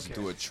then it I don't goes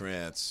into care. a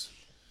trance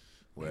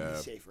where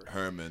safer.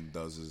 Herman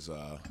does his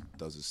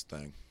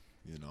thing.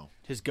 You know,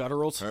 His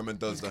gutturals. Herman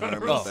does the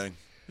Herman Oh. thing.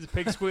 Is it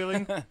pig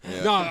squealing? Yeah.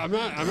 No, I'm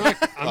not. I'm not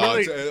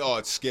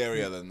It's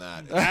scarier than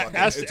that. It's, fucking,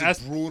 ask- it's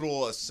ask- a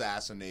brutal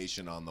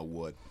assassination on the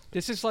wood.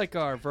 this is like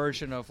our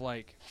version of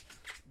like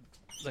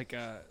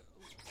a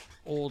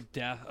old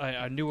death,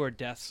 a newer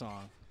death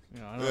song. You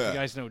know, I don't know if Yeah. you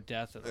guys know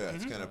Death. At all. Yeah,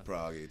 it's kind of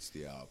proggy. It's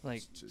the album.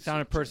 Like It's just-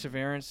 Sound of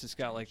Perseverance. It's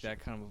got like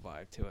that kind of a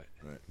vibe to it.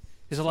 Right.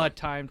 There's a lot of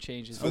time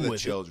changes. For the with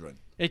it. children.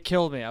 It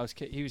killed me.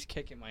 He was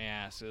kicking my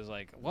ass. It was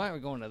like, why are we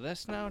going to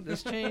this now?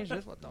 This change?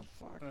 This what the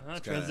fuck? Uh-huh. kinda-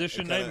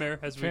 Transition it kinda- nightmare,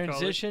 as we call it.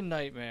 Transition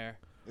nightmare.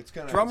 It's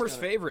kind of Drummer's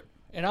favorite.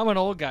 And I'm an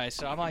old guy,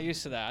 so I'm not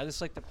used to that. I just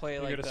like to play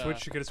You like gotta the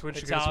switch. You gotta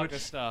switch. You gotta Metallica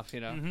switch. stuff,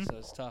 you know. Mhm. So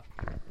it's tough.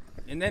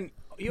 And then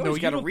you No, always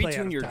you got to don't play out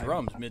retune of your time.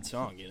 drums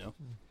mid-song, you know.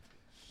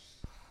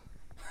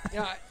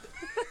 Yeah,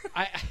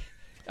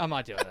 I'm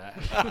not doing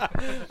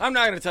that. I'm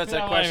not going to touch that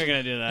I'm not question. even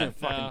gonna do that.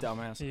 Fucking No.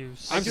 dumbass. You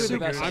I do the super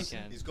best I good.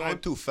 can. He's going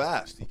too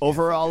fast. He can't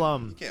Overall,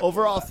 fucking- he can't pull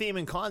overall that. theme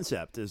and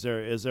concept. Is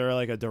there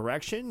like a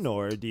direction,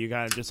 or do you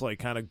kind of just like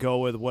kind of go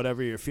with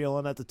whatever you're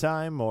feeling at the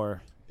time,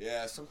 or?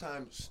 Yeah,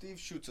 sometimes Steve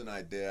shoots an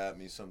idea at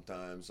me.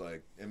 Sometimes,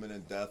 like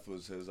Imminent Death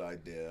was his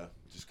idea.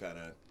 Just kind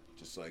of,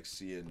 just like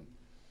seeing,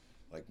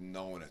 like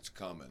knowing it's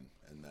coming,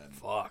 and then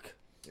Fuck.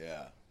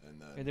 yeah, and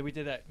then And then we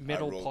did that I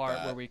middle wrote part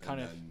that, where we and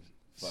kind of then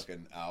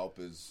fucking Alp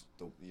is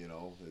the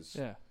is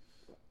yeah.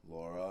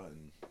 Laura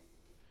and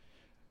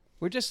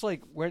We're just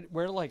like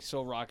we're like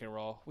so rock and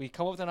roll. We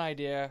come up with an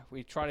idea,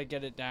 we try to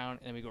get it down,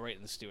 and then we go right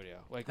in the studio.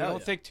 Like we Hell don't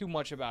yeah. think too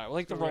much about it. We're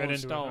like the Go right Rolling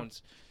into it, huh?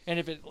 Stones. And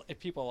if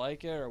people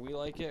like it or we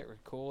like it, we're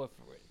cool.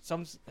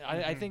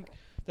 I think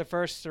the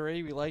first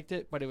three we liked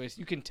it, but it was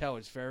you can tell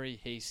it's very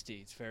hasty.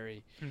 It's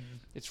very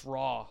it's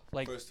raw.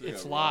 Like First three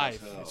it's are raw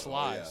as live. hell. It's Oh,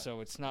 live. yeah. So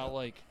it's not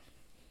like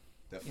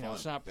they're you know fun.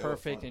 it's not They were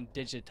perfect fun. and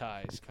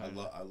digitized kind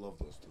of. I love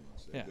those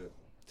tunes. They're Yeah. good.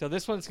 So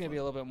this one's gonna be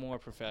a little bit more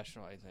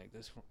professional, I think.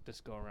 This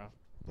go around.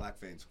 Black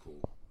Vein's cool.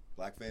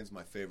 Black Vein's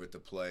my favorite to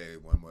play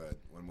when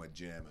we're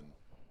jamming.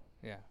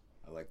 Yeah.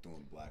 I like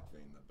doing Black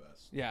Vein the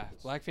best. Yeah,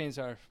 Black Veins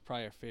are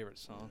probably our favorite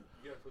song.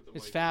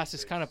 It's fast,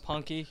 it's kind of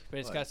punky, but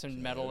it's got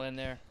some metal in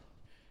there.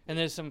 And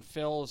there's some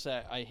fills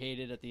that I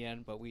hated at the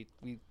end, but we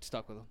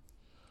stuck with them.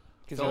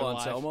 Phil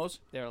Anselmo's?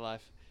 They're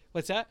alive.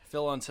 What's that?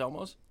 Phil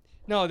Anselmo's?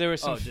 No, there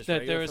was some. Oh, just There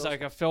regular was fills?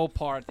 like a fill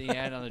part at the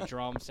end on the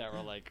drums that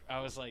were like,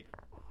 I was like,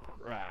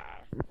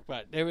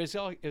 But it was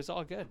all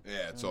good.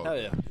 Yeah, it's all Hell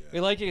good. yeah. We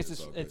like it. It's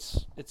all good.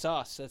 it's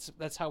us.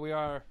 That's how we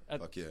are.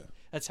 Fuck yeah.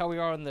 That's how we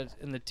are in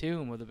the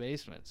tomb of the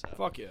basement. So.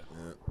 Fuck yeah.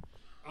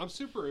 I'm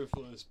super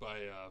influenced by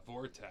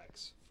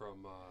Vortex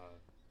from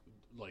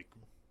like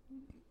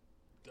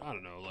I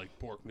don't know, like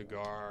Pork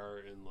Nagar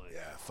and like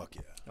Yeah, fuck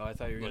yeah. Oh, I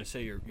thought you were gonna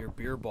say your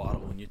beer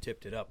bottle when you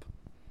tipped it up,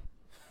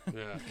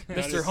 yeah.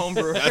 Mr.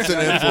 Homebrewer. That's an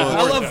influence.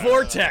 I love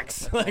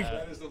Vortex. Like,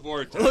 That is the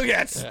Vortex. look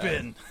at that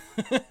spin.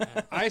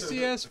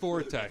 ICS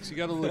Vortex. You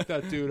got to look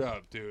that dude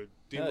up, dude.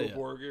 Hell Dimo yeah.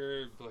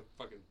 Borger, like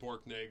fucking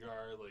Pork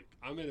Nagar. Like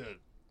I'm in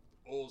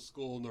a old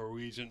school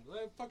Norwegian,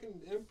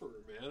 fucking emperor,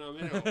 man. I'm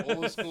in an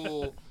old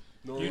school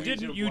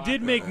Norwegian. You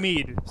did make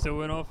mead,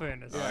 so in all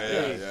fairness. Oh,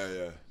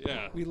 yeah.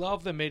 Yeah. We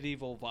love the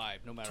medieval vibe,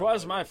 no matter.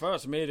 Twas what. my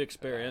first mead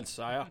experience,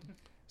 sire.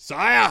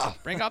 Sire,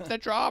 Bring up the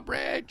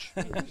drawbridge.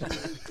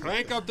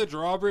 crank up the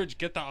drawbridge.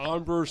 Get the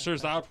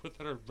armbrusters out with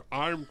their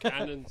arm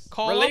cannons.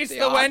 Call Release up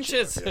the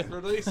wenches.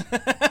 Release.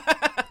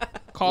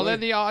 Call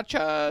in the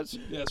archers.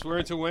 Yes, we're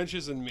into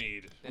wenches and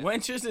mead.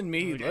 Wenches and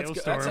mead. Like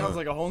Let's go. Hailstorm. That sounds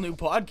like a whole new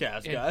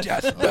podcast, guys.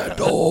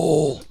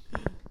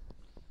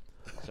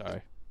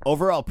 Sorry.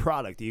 Overall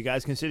product. Do you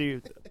guys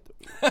consider?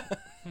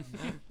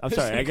 I'm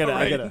sorry. I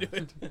gotta.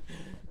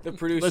 The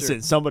producer.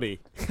 Listen, somebody.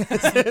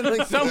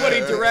 Somebody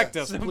direct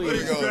us,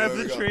 please. Go, Drive there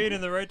we the go. train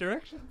in the right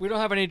direction. We don't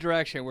have any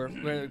direction.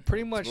 We're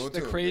pretty much Smooth the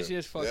tune,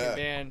 craziest yeah. fucking Yeah.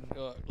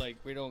 band. Like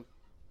we don't.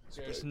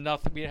 There's great.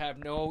 nothing. We have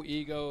no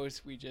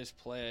egos. We just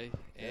play,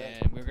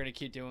 and we're gonna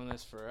keep doing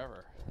this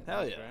forever.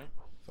 Hell yeah. Right?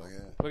 Fuck yeah.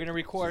 We're gonna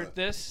record So-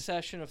 this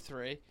session of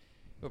 3.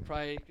 We're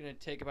probably gonna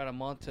take about a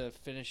month to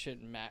finish it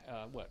and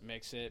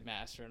mix it,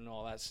 master it, and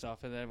all that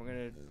stuff, and then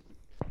we're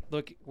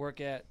gonna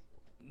work at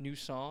new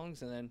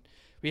songs, and then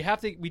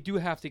we do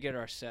have to get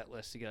our set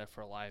list together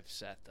for a live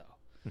set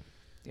though.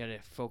 You gotta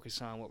focus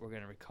on what we're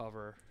gonna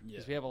recover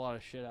because we have a lot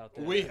of shit out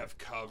there. We have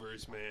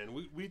covers, man.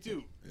 We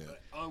do.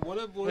 On one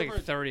of like our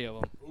 30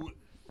 of them.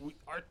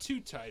 our two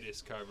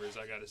tightest covers,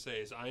 I gotta say,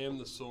 is "I Am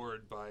the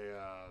Sword" by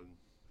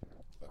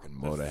Fucking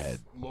Motorhead.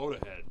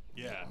 Motorhead.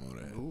 Yeah,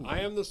 Motorhead. "I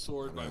Am the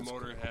Sword" by That's cool.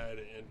 Motorhead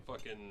and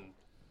fucking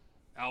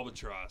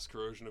Albatross,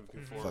 "Corrosion of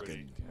Conformity."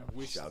 Fucking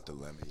We shout to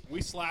Lemmy.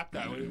 we slapped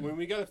that when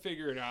we got to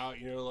figure it out.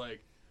 You know,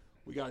 like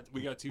we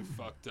got too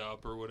fucked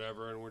up or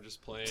whatever, and we're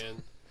just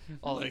playing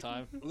all the like,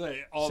 time.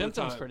 Like, all Symptom's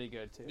the time. pretty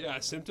good too. Yeah,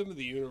 "Symptom of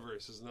the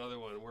Universe" is another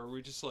one where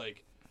we just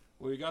like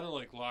we gotta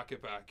like lock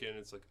it back in.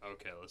 It's like,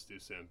 okay, let's do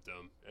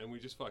 "Symptom," and we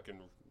just fucking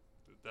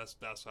that's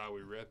how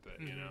we rip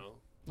it, you know.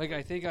 Like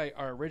I think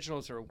our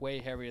originals are way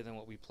heavier than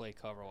what we play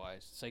cover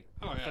wise. It's like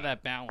Oh, yeah. for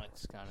that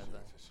balance kind of thing.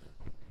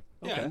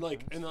 Yeah, Okay. and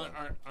like and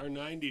our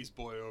 '90s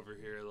boy over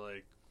here,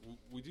 like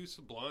we do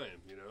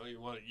Sublime. You know, you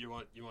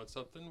want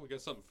something? We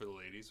got something for the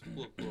ladies. A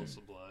little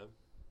Sublime.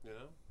 You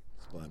know.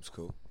 Sublime's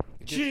cool.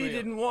 She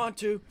didn't want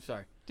to.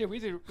 Sorry. Dude, we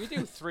do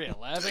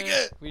 311. Take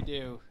it. We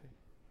do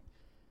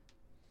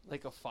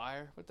like a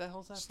fire. What the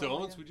hell's that? from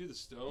Stones. again? We do the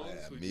Stones.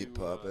 Yeah, we Meat do,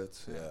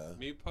 Puppets. Yeah.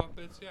 Meat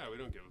Puppets. Yeah, we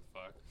don't give a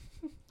fuck.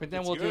 But then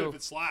It's we'll good do. if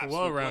it slaps.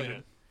 Well we play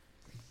rounded.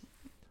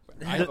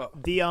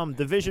 it.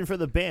 The vision for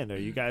the band. Are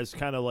you guys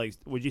kind of like?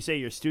 Would you say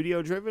you're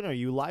studio driven or are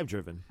you live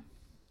driven?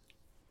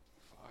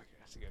 Fuck,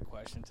 that's a good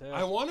question too.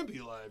 I want to be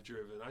live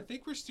driven. I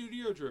think we're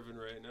studio driven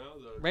right now,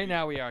 though. Right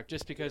now we are,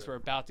 just because we're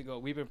about to go.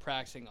 We've been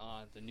practicing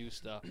on the new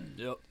stuff.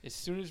 Yep. As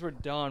soon as we're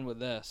done with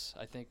this,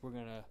 I think we're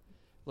gonna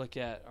look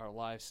at our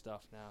live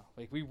stuff now.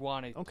 Like we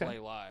want to Okay. play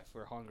live.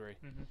 We're hungry.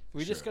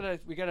 We just gotta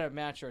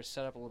match our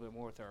setup a little bit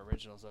more with our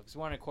originals though, because we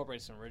want to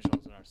incorporate some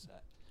originals in our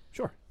set.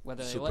 Sure.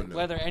 Whether Super new.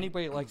 whether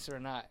anybody likes it or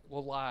not,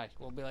 we'll lie.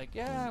 We'll be like,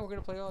 yeah, we're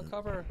gonna play all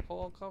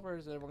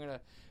covers, and we're gonna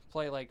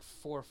play like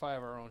 4 or 5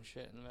 of our own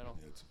shit in the middle.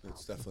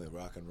 It's definitely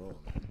rock and roll.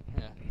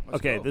 Yeah.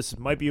 Okay, this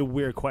might be a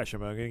weird question,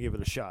 but I'm gonna give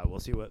it a shot. We'll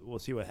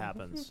see what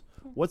happens.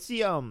 What's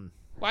the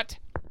What?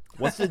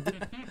 what's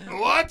the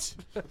What?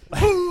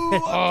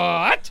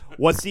 What?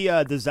 what's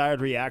the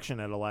desired reaction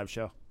at a live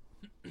show?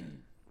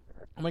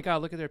 Oh my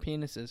god, look at their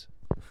penises.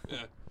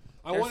 Yeah.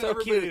 I They're want so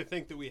everybody cute. to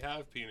think that we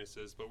have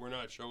penises, but we're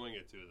not showing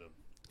it to them.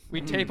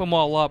 We tape them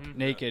all up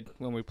naked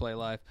when we play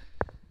live.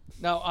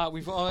 No,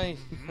 we've only.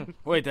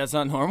 Wait, that's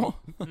not normal?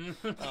 You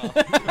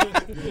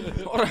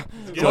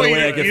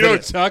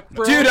don't tuck,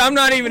 bro? Dude, I'm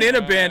not even in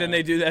a band and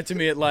they do that to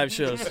me at live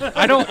shows.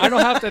 I don't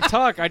have to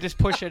tuck. I just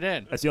push it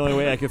in. That's the only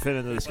way I can fit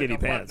into the skinny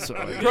pants. So.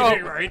 Bro,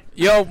 right?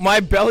 yo, my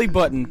belly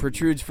button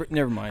protrudes.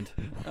 Never mind.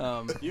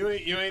 You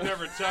ain't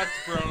never tucked,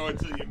 bro,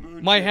 until you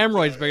moon. My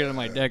hemorrhoid's bigger than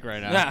my dick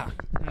right now.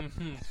 Nah.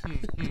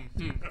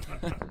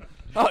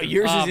 Oh,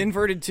 yours is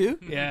inverted too?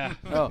 Yeah.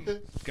 Oh,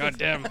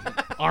 Goddamn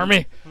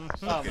army.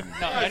 No, The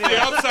anyway.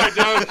 upside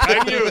down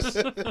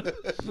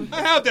penus.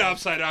 I have the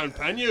upside down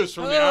penus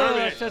from the Oh,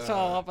 army. shit's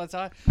all up on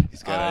top.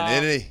 He's got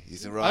an innie.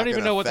 He's a rock. I don't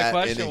even know what the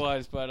question innie.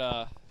 was,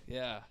 but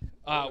yeah.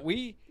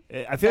 We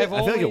I feel like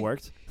only- it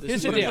worked.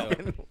 here's the deal.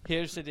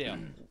 Here's the deal.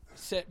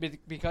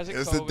 Because of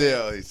Here's COVID. the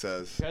deal, he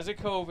says. Because of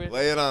COVID,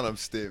 Lay it on him,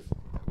 Steve.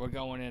 we're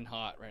going in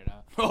hot right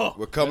now.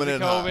 We're coming Because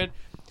in of hot. COVID,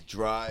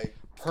 Dry.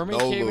 Herman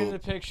no came lube. into the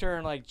picture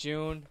in like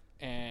June,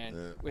 and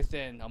And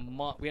within a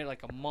month, we had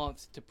like a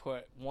month to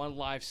put one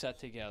live set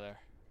together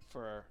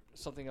for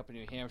something up in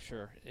New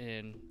Hampshire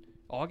in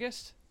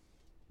August.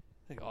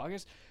 I think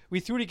August. We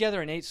threw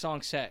together an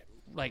 8-song set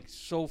like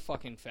so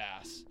fucking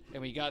fast,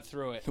 and we got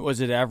through it. Was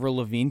it Avril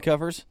Lavigne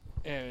covers?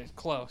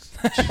 Close.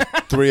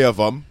 3 of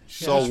them.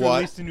 So Just what?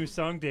 released a new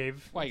song,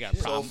 Dave. Why you got a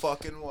So problem?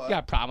 fucking what? You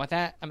got a problem with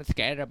that? I'm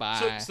scared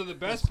of So the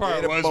best part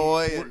Gator was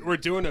boy we're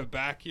doing a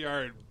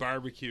backyard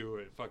barbecue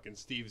at fucking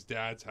Steve's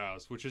dad's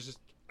house, which is just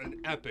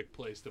an epic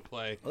place to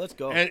play. Let's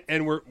go.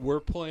 And we're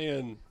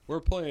playing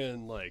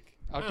like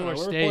I don't outdoor know,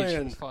 we're stage.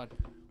 playing- It's fun.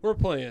 We're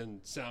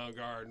playing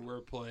Soundgarden. We're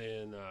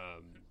playing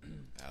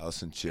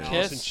Alice in Chains.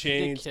 Alice in Kiss.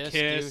 Chains, Kiss,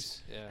 Kiss,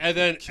 Deuce. Yeah.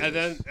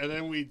 and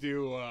then we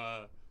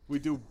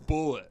do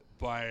Bullet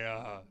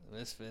by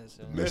Misfits.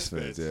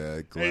 Misfits.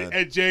 Yeah, Glenn.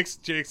 and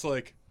Jake's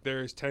like,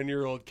 there's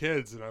 10-year-old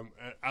kids, and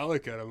I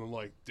look at him, I'm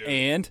like, dude,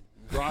 And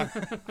rock,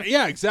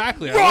 yeah,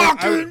 exactly.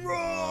 rock I and roll.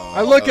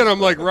 I look at him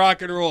like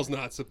rock and roll's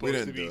not supposed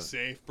didn't to do be it.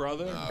 safe,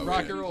 brother. we Rock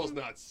didn't and roll's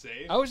not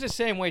safe. I was the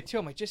same way too.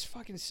 I'm like, just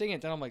fucking sing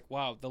it. Then I'm like,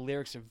 wow, the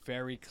lyrics are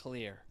very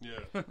clear. Yeah.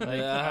 Like,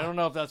 Yeah. I don't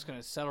know if that's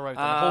gonna settle right with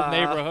the whole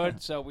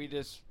neighborhood. So we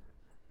just,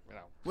 you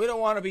know. We don't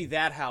want to be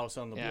that house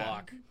on the Yeah.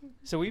 block.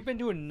 So we've been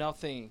doing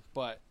nothing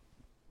but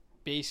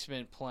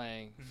basement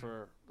playing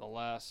for the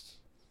last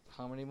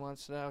how many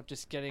months now?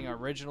 Just getting our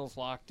originals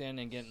locked in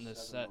and getting the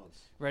set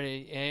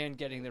ready and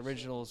getting the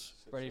originals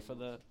ready for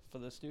the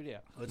studio.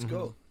 Let's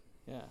go.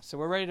 Yeah. So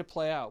we're ready to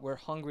play out. We're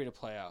hungry to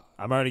play out.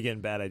 I'm already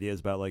getting bad ideas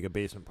about like a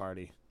basement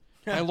party.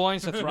 My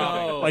loins are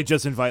throbbing. No. Like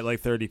just invite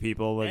like 30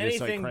 people. Like just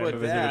like Anything cram but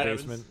them into that. the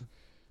basement.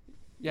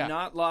 Yeah.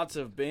 Not lots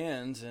of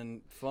bands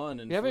and fun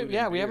and We haven't, food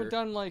yeah, and we beer. haven't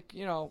done like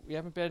we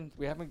haven't been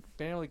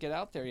able to get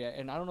out there yet,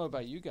 and I don't know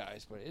about you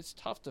guys, but it's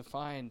tough to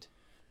find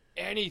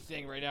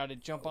anything right now to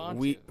jump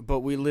onto. But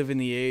we live in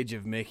the age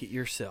of make it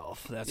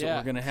yourself. That's Yeah.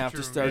 what we're gonna have to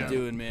True, start yeah.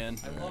 doing, man.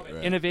 I love it.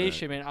 Right,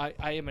 Innovation, man.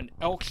 I am an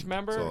Elks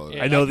member. That's all it is.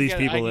 and I know can these get-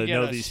 people I can that get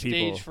know a these stage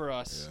people. for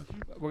us. Yeah.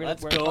 We're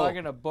Let's probably go.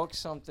 gonna book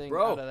something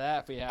Bro, out of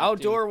that if we have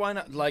Outdoor, to. why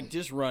not? Like,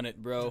 just run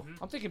it, bro.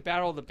 I'm thinking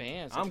battle of the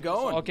bands. I'm If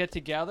going. I'll get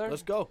together.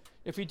 Let's go.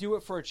 If we do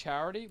it for a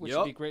charity, which Yup.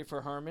 would be great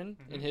for Herman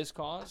and his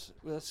cause,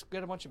 let's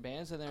get a bunch of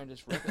bands in there and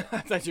just rip it. I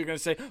thought you were gonna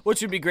say what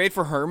should be great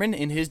for Herman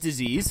in his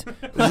disease.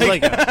 This is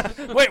like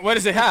Wait, what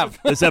does it have?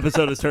 this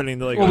episode is turning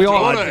into like Well, a we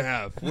all- What odd- do I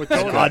have? What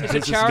odd It's a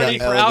business charity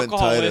guy. for Elephantitis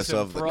alcoholism.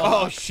 of the For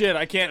cock. Oh shit!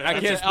 I can't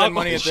It's spend an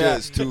money at Shit that.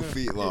 is 2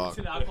 feet long. It's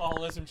an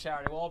alcoholism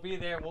charity. We'll all be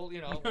there. We'll,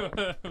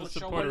 We'll we'll show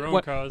support our own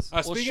what- cause.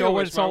 We'll Speaking show of what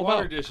which, it's my all water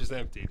about. dish is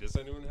empty. Does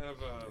anyone have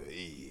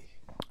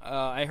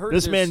I heard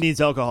This there's man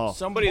needs alcohol.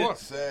 somebody, More.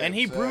 and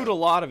he brewed a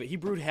lot of it. He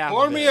brewed half.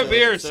 Pour of me it, a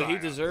beer, so he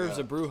sire. deserves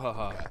a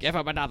brouhaha. Give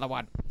him another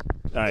one.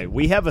 All right,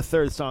 we have a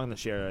third song to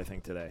share, I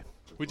think, today.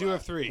 We do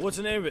have 3. What's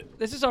the name of it?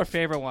 This is our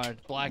favorite one,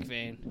 Black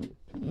Vein.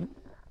 All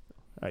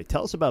right,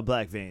 tell us about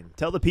Black Vein.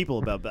 Tell the people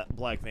about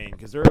Black Vein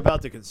because they're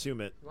about to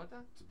consume it. You want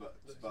that? It's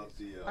about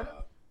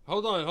the.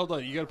 Hold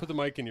on. You got to put the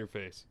mic in your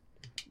face.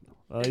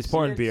 Well, he's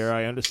pouring beer.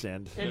 I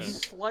understand.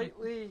 It's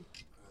slightly.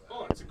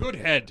 Oh, it's a good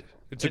head.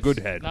 It's a good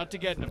head. Not to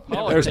get into There's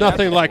politics.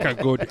 nothing like a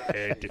good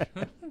head.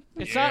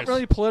 It's Yes. not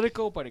really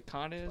political, but it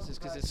kind of is. It's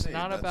because it's Vein,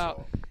 not that's about.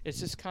 all. It's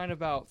just kind of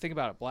about. Think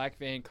about it. Black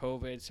Vein,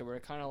 COVID. So we're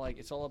kind of like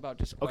it's all about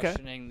just Okay.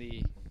 questioning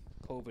the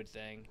COVID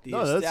thing The No,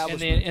 that's- and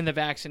establishment. the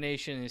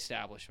vaccination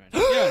establishment.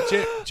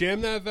 Yeah,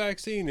 jam that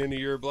vaccine into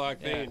your black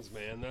Yeah. veins,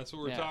 man. That's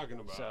what we're Yeah. talking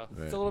about. So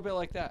Right. it's a little bit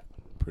like that.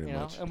 Pretty You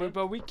know, much.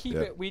 but we keep Yeah.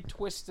 it. We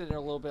twist it a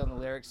little bit on the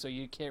lyrics, so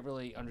you can't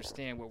really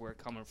understand where we're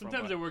coming from.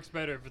 Sometimes but- it works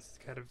better if it's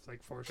kind of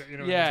like foreshadowed. You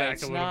know, yeah, back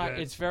it's a little not. bit.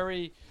 It's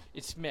very.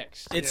 It's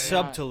mixed. It's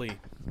Yeah. subtly.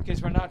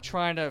 Because we're not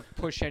trying to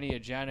push any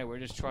agenda. We're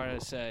just trying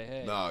to say,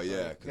 hey, No,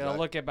 yeah. you gotta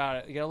look about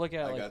it. You gotta look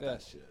at I it got like that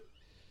this. shit.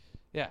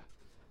 Yeah,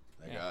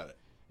 I Yeah. got it.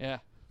 yeah.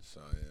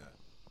 So yeah,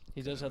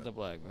 He does have the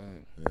black.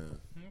 Right.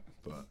 yeah.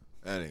 But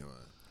anyway,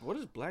 What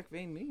does black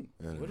vein mean?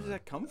 I don't Where does know.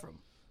 that come from?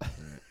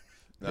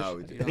 no,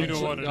 we You did.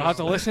 don't want to. You'll have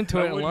to listen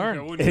to it and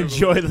learn.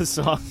 Enjoy the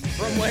song.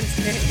 From whence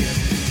came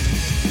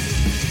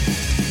it?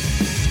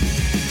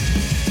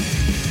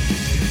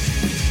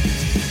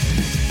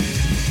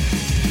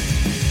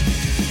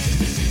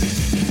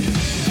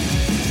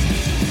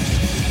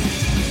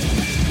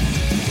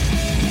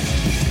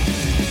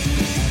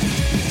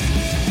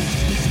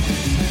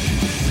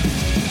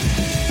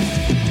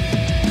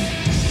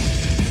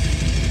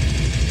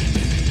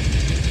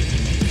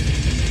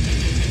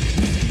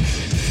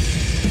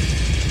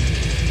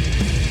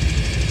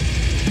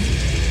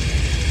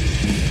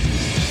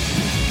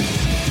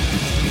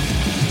 Black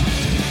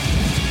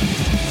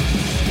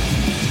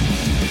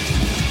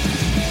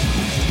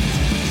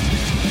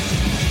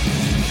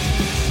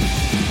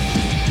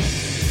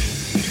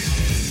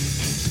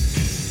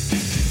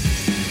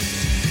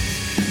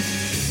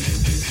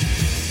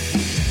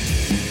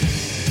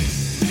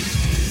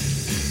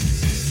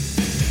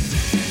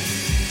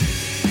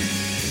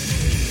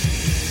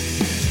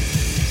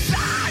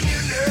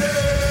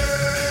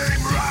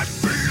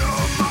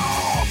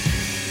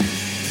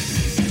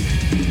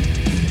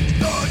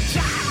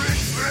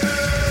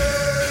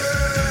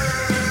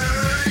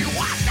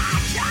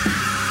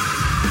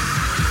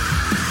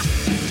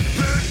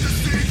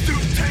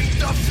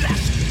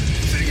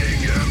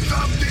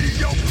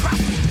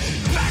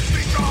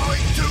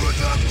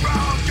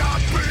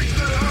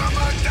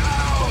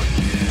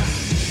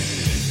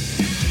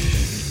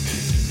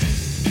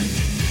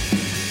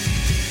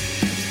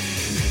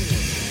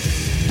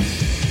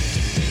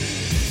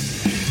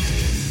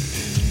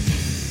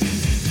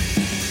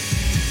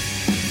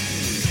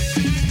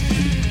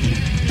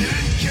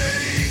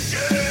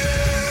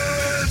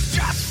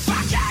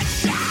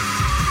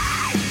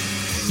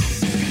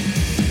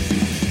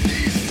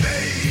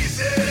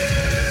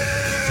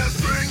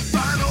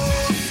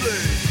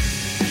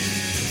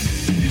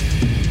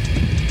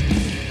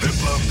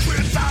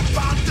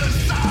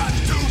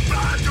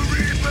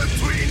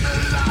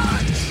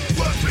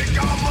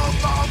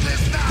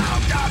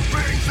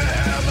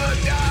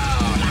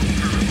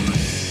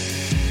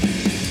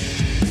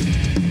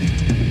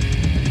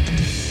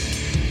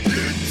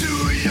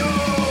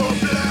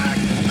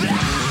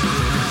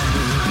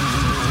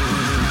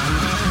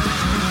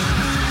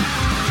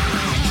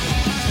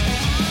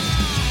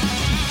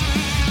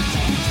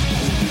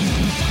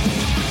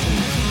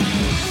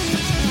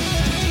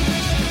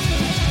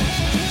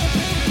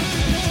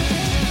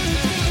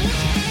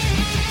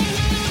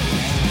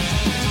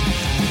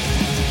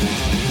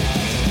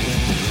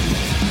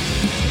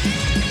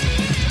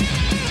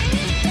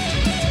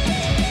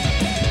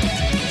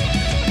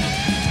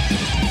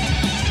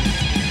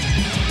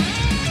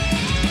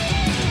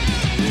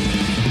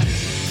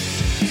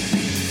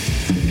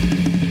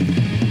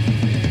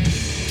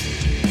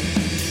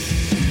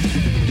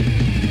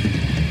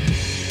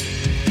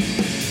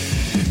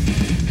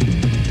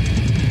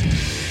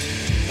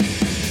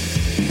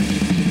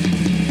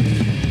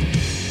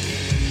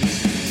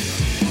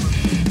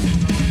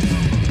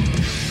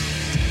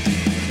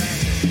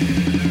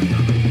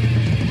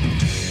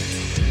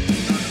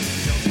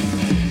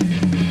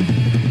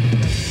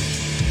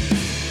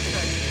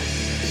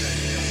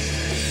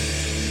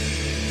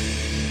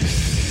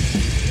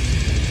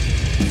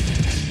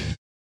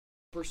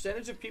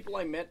percentage of people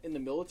I met in the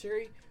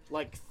military,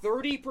 like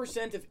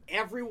 30% of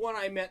everyone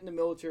I met in the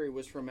military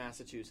was from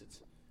Massachusetts.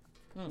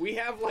 We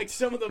have like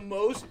some of the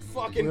most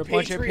fucking We're a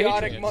bunch of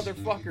patriotic patriots.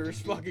 motherfuckers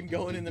fucking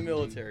going in the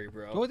military, The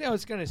bro. only thing I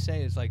was gonna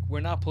say is like we're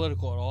not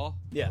political at all.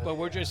 Yeah. But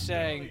we're just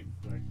saying,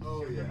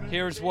 Oh yeah.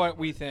 here's what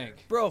we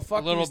think. Bro,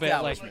 fuck A little the bit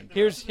like establishment.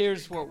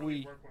 here's what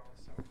we. Work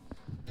well,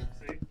 so.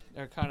 See?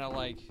 They're kind of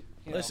like.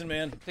 You Listen, know,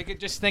 man,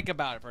 just think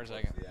about it for a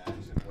second.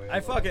 I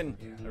fucking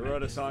I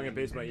wrote a song and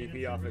based my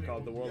EP off it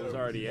called "The World Has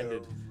Already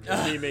Ended."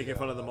 It's me making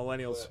fun of the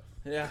millennials.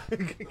 yeah. Oh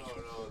no,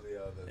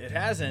 the other. It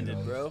has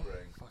ended, bro.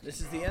 This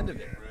is the end of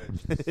it.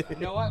 You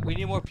know what? We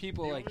need more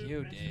people like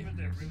you, Dave.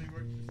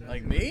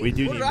 Like me? We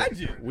do What need. did I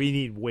do? We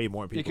need way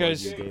more people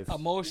Because like you, Dave.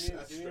 most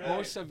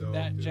of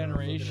that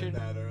generation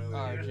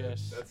are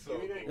just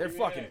They're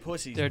fucking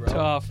pussies, they're bro.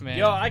 tough, man.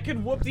 Yo, I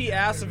could whoop the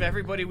ass of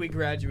everybody we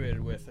graduated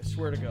with. I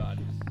swear to God.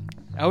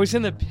 I was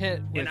in the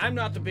pit. And I'm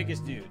not the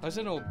biggest dude. I was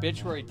in an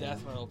obituary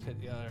death metal pit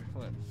a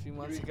few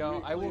months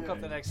ago. I woke up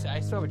the next day. I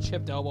still have a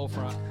chipped elbow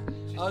front.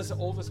 I was the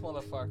oldest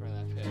motherfucker in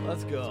that pit.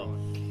 Let's go.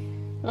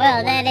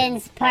 Well, that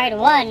ends part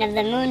 1 of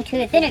the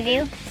Moontooth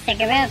interview. Stick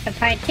around for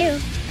part 2.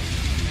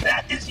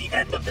 That is the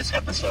end of this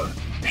episode.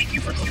 Thank you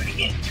for tuning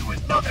in to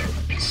another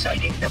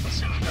exciting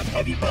episode of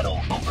Heavy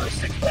Metal Over a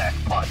Six Pack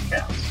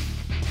podcast.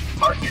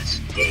 Marcus,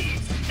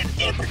 Dave, and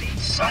Anthony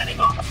signing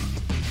off.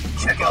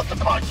 Check out the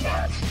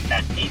podcast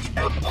at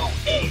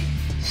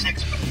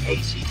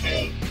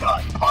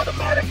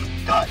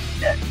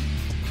hmoa6pack.podomatic.net.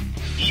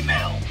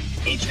 Email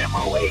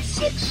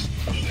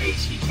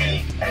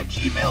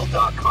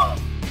hmoa6pack@gmail.com.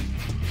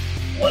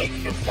 Like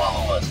and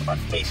follow us on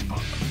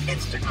Facebook,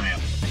 Instagram,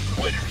 and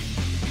Twitter.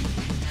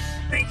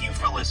 Thank you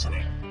for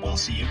listening. We'll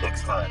see you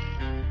next time.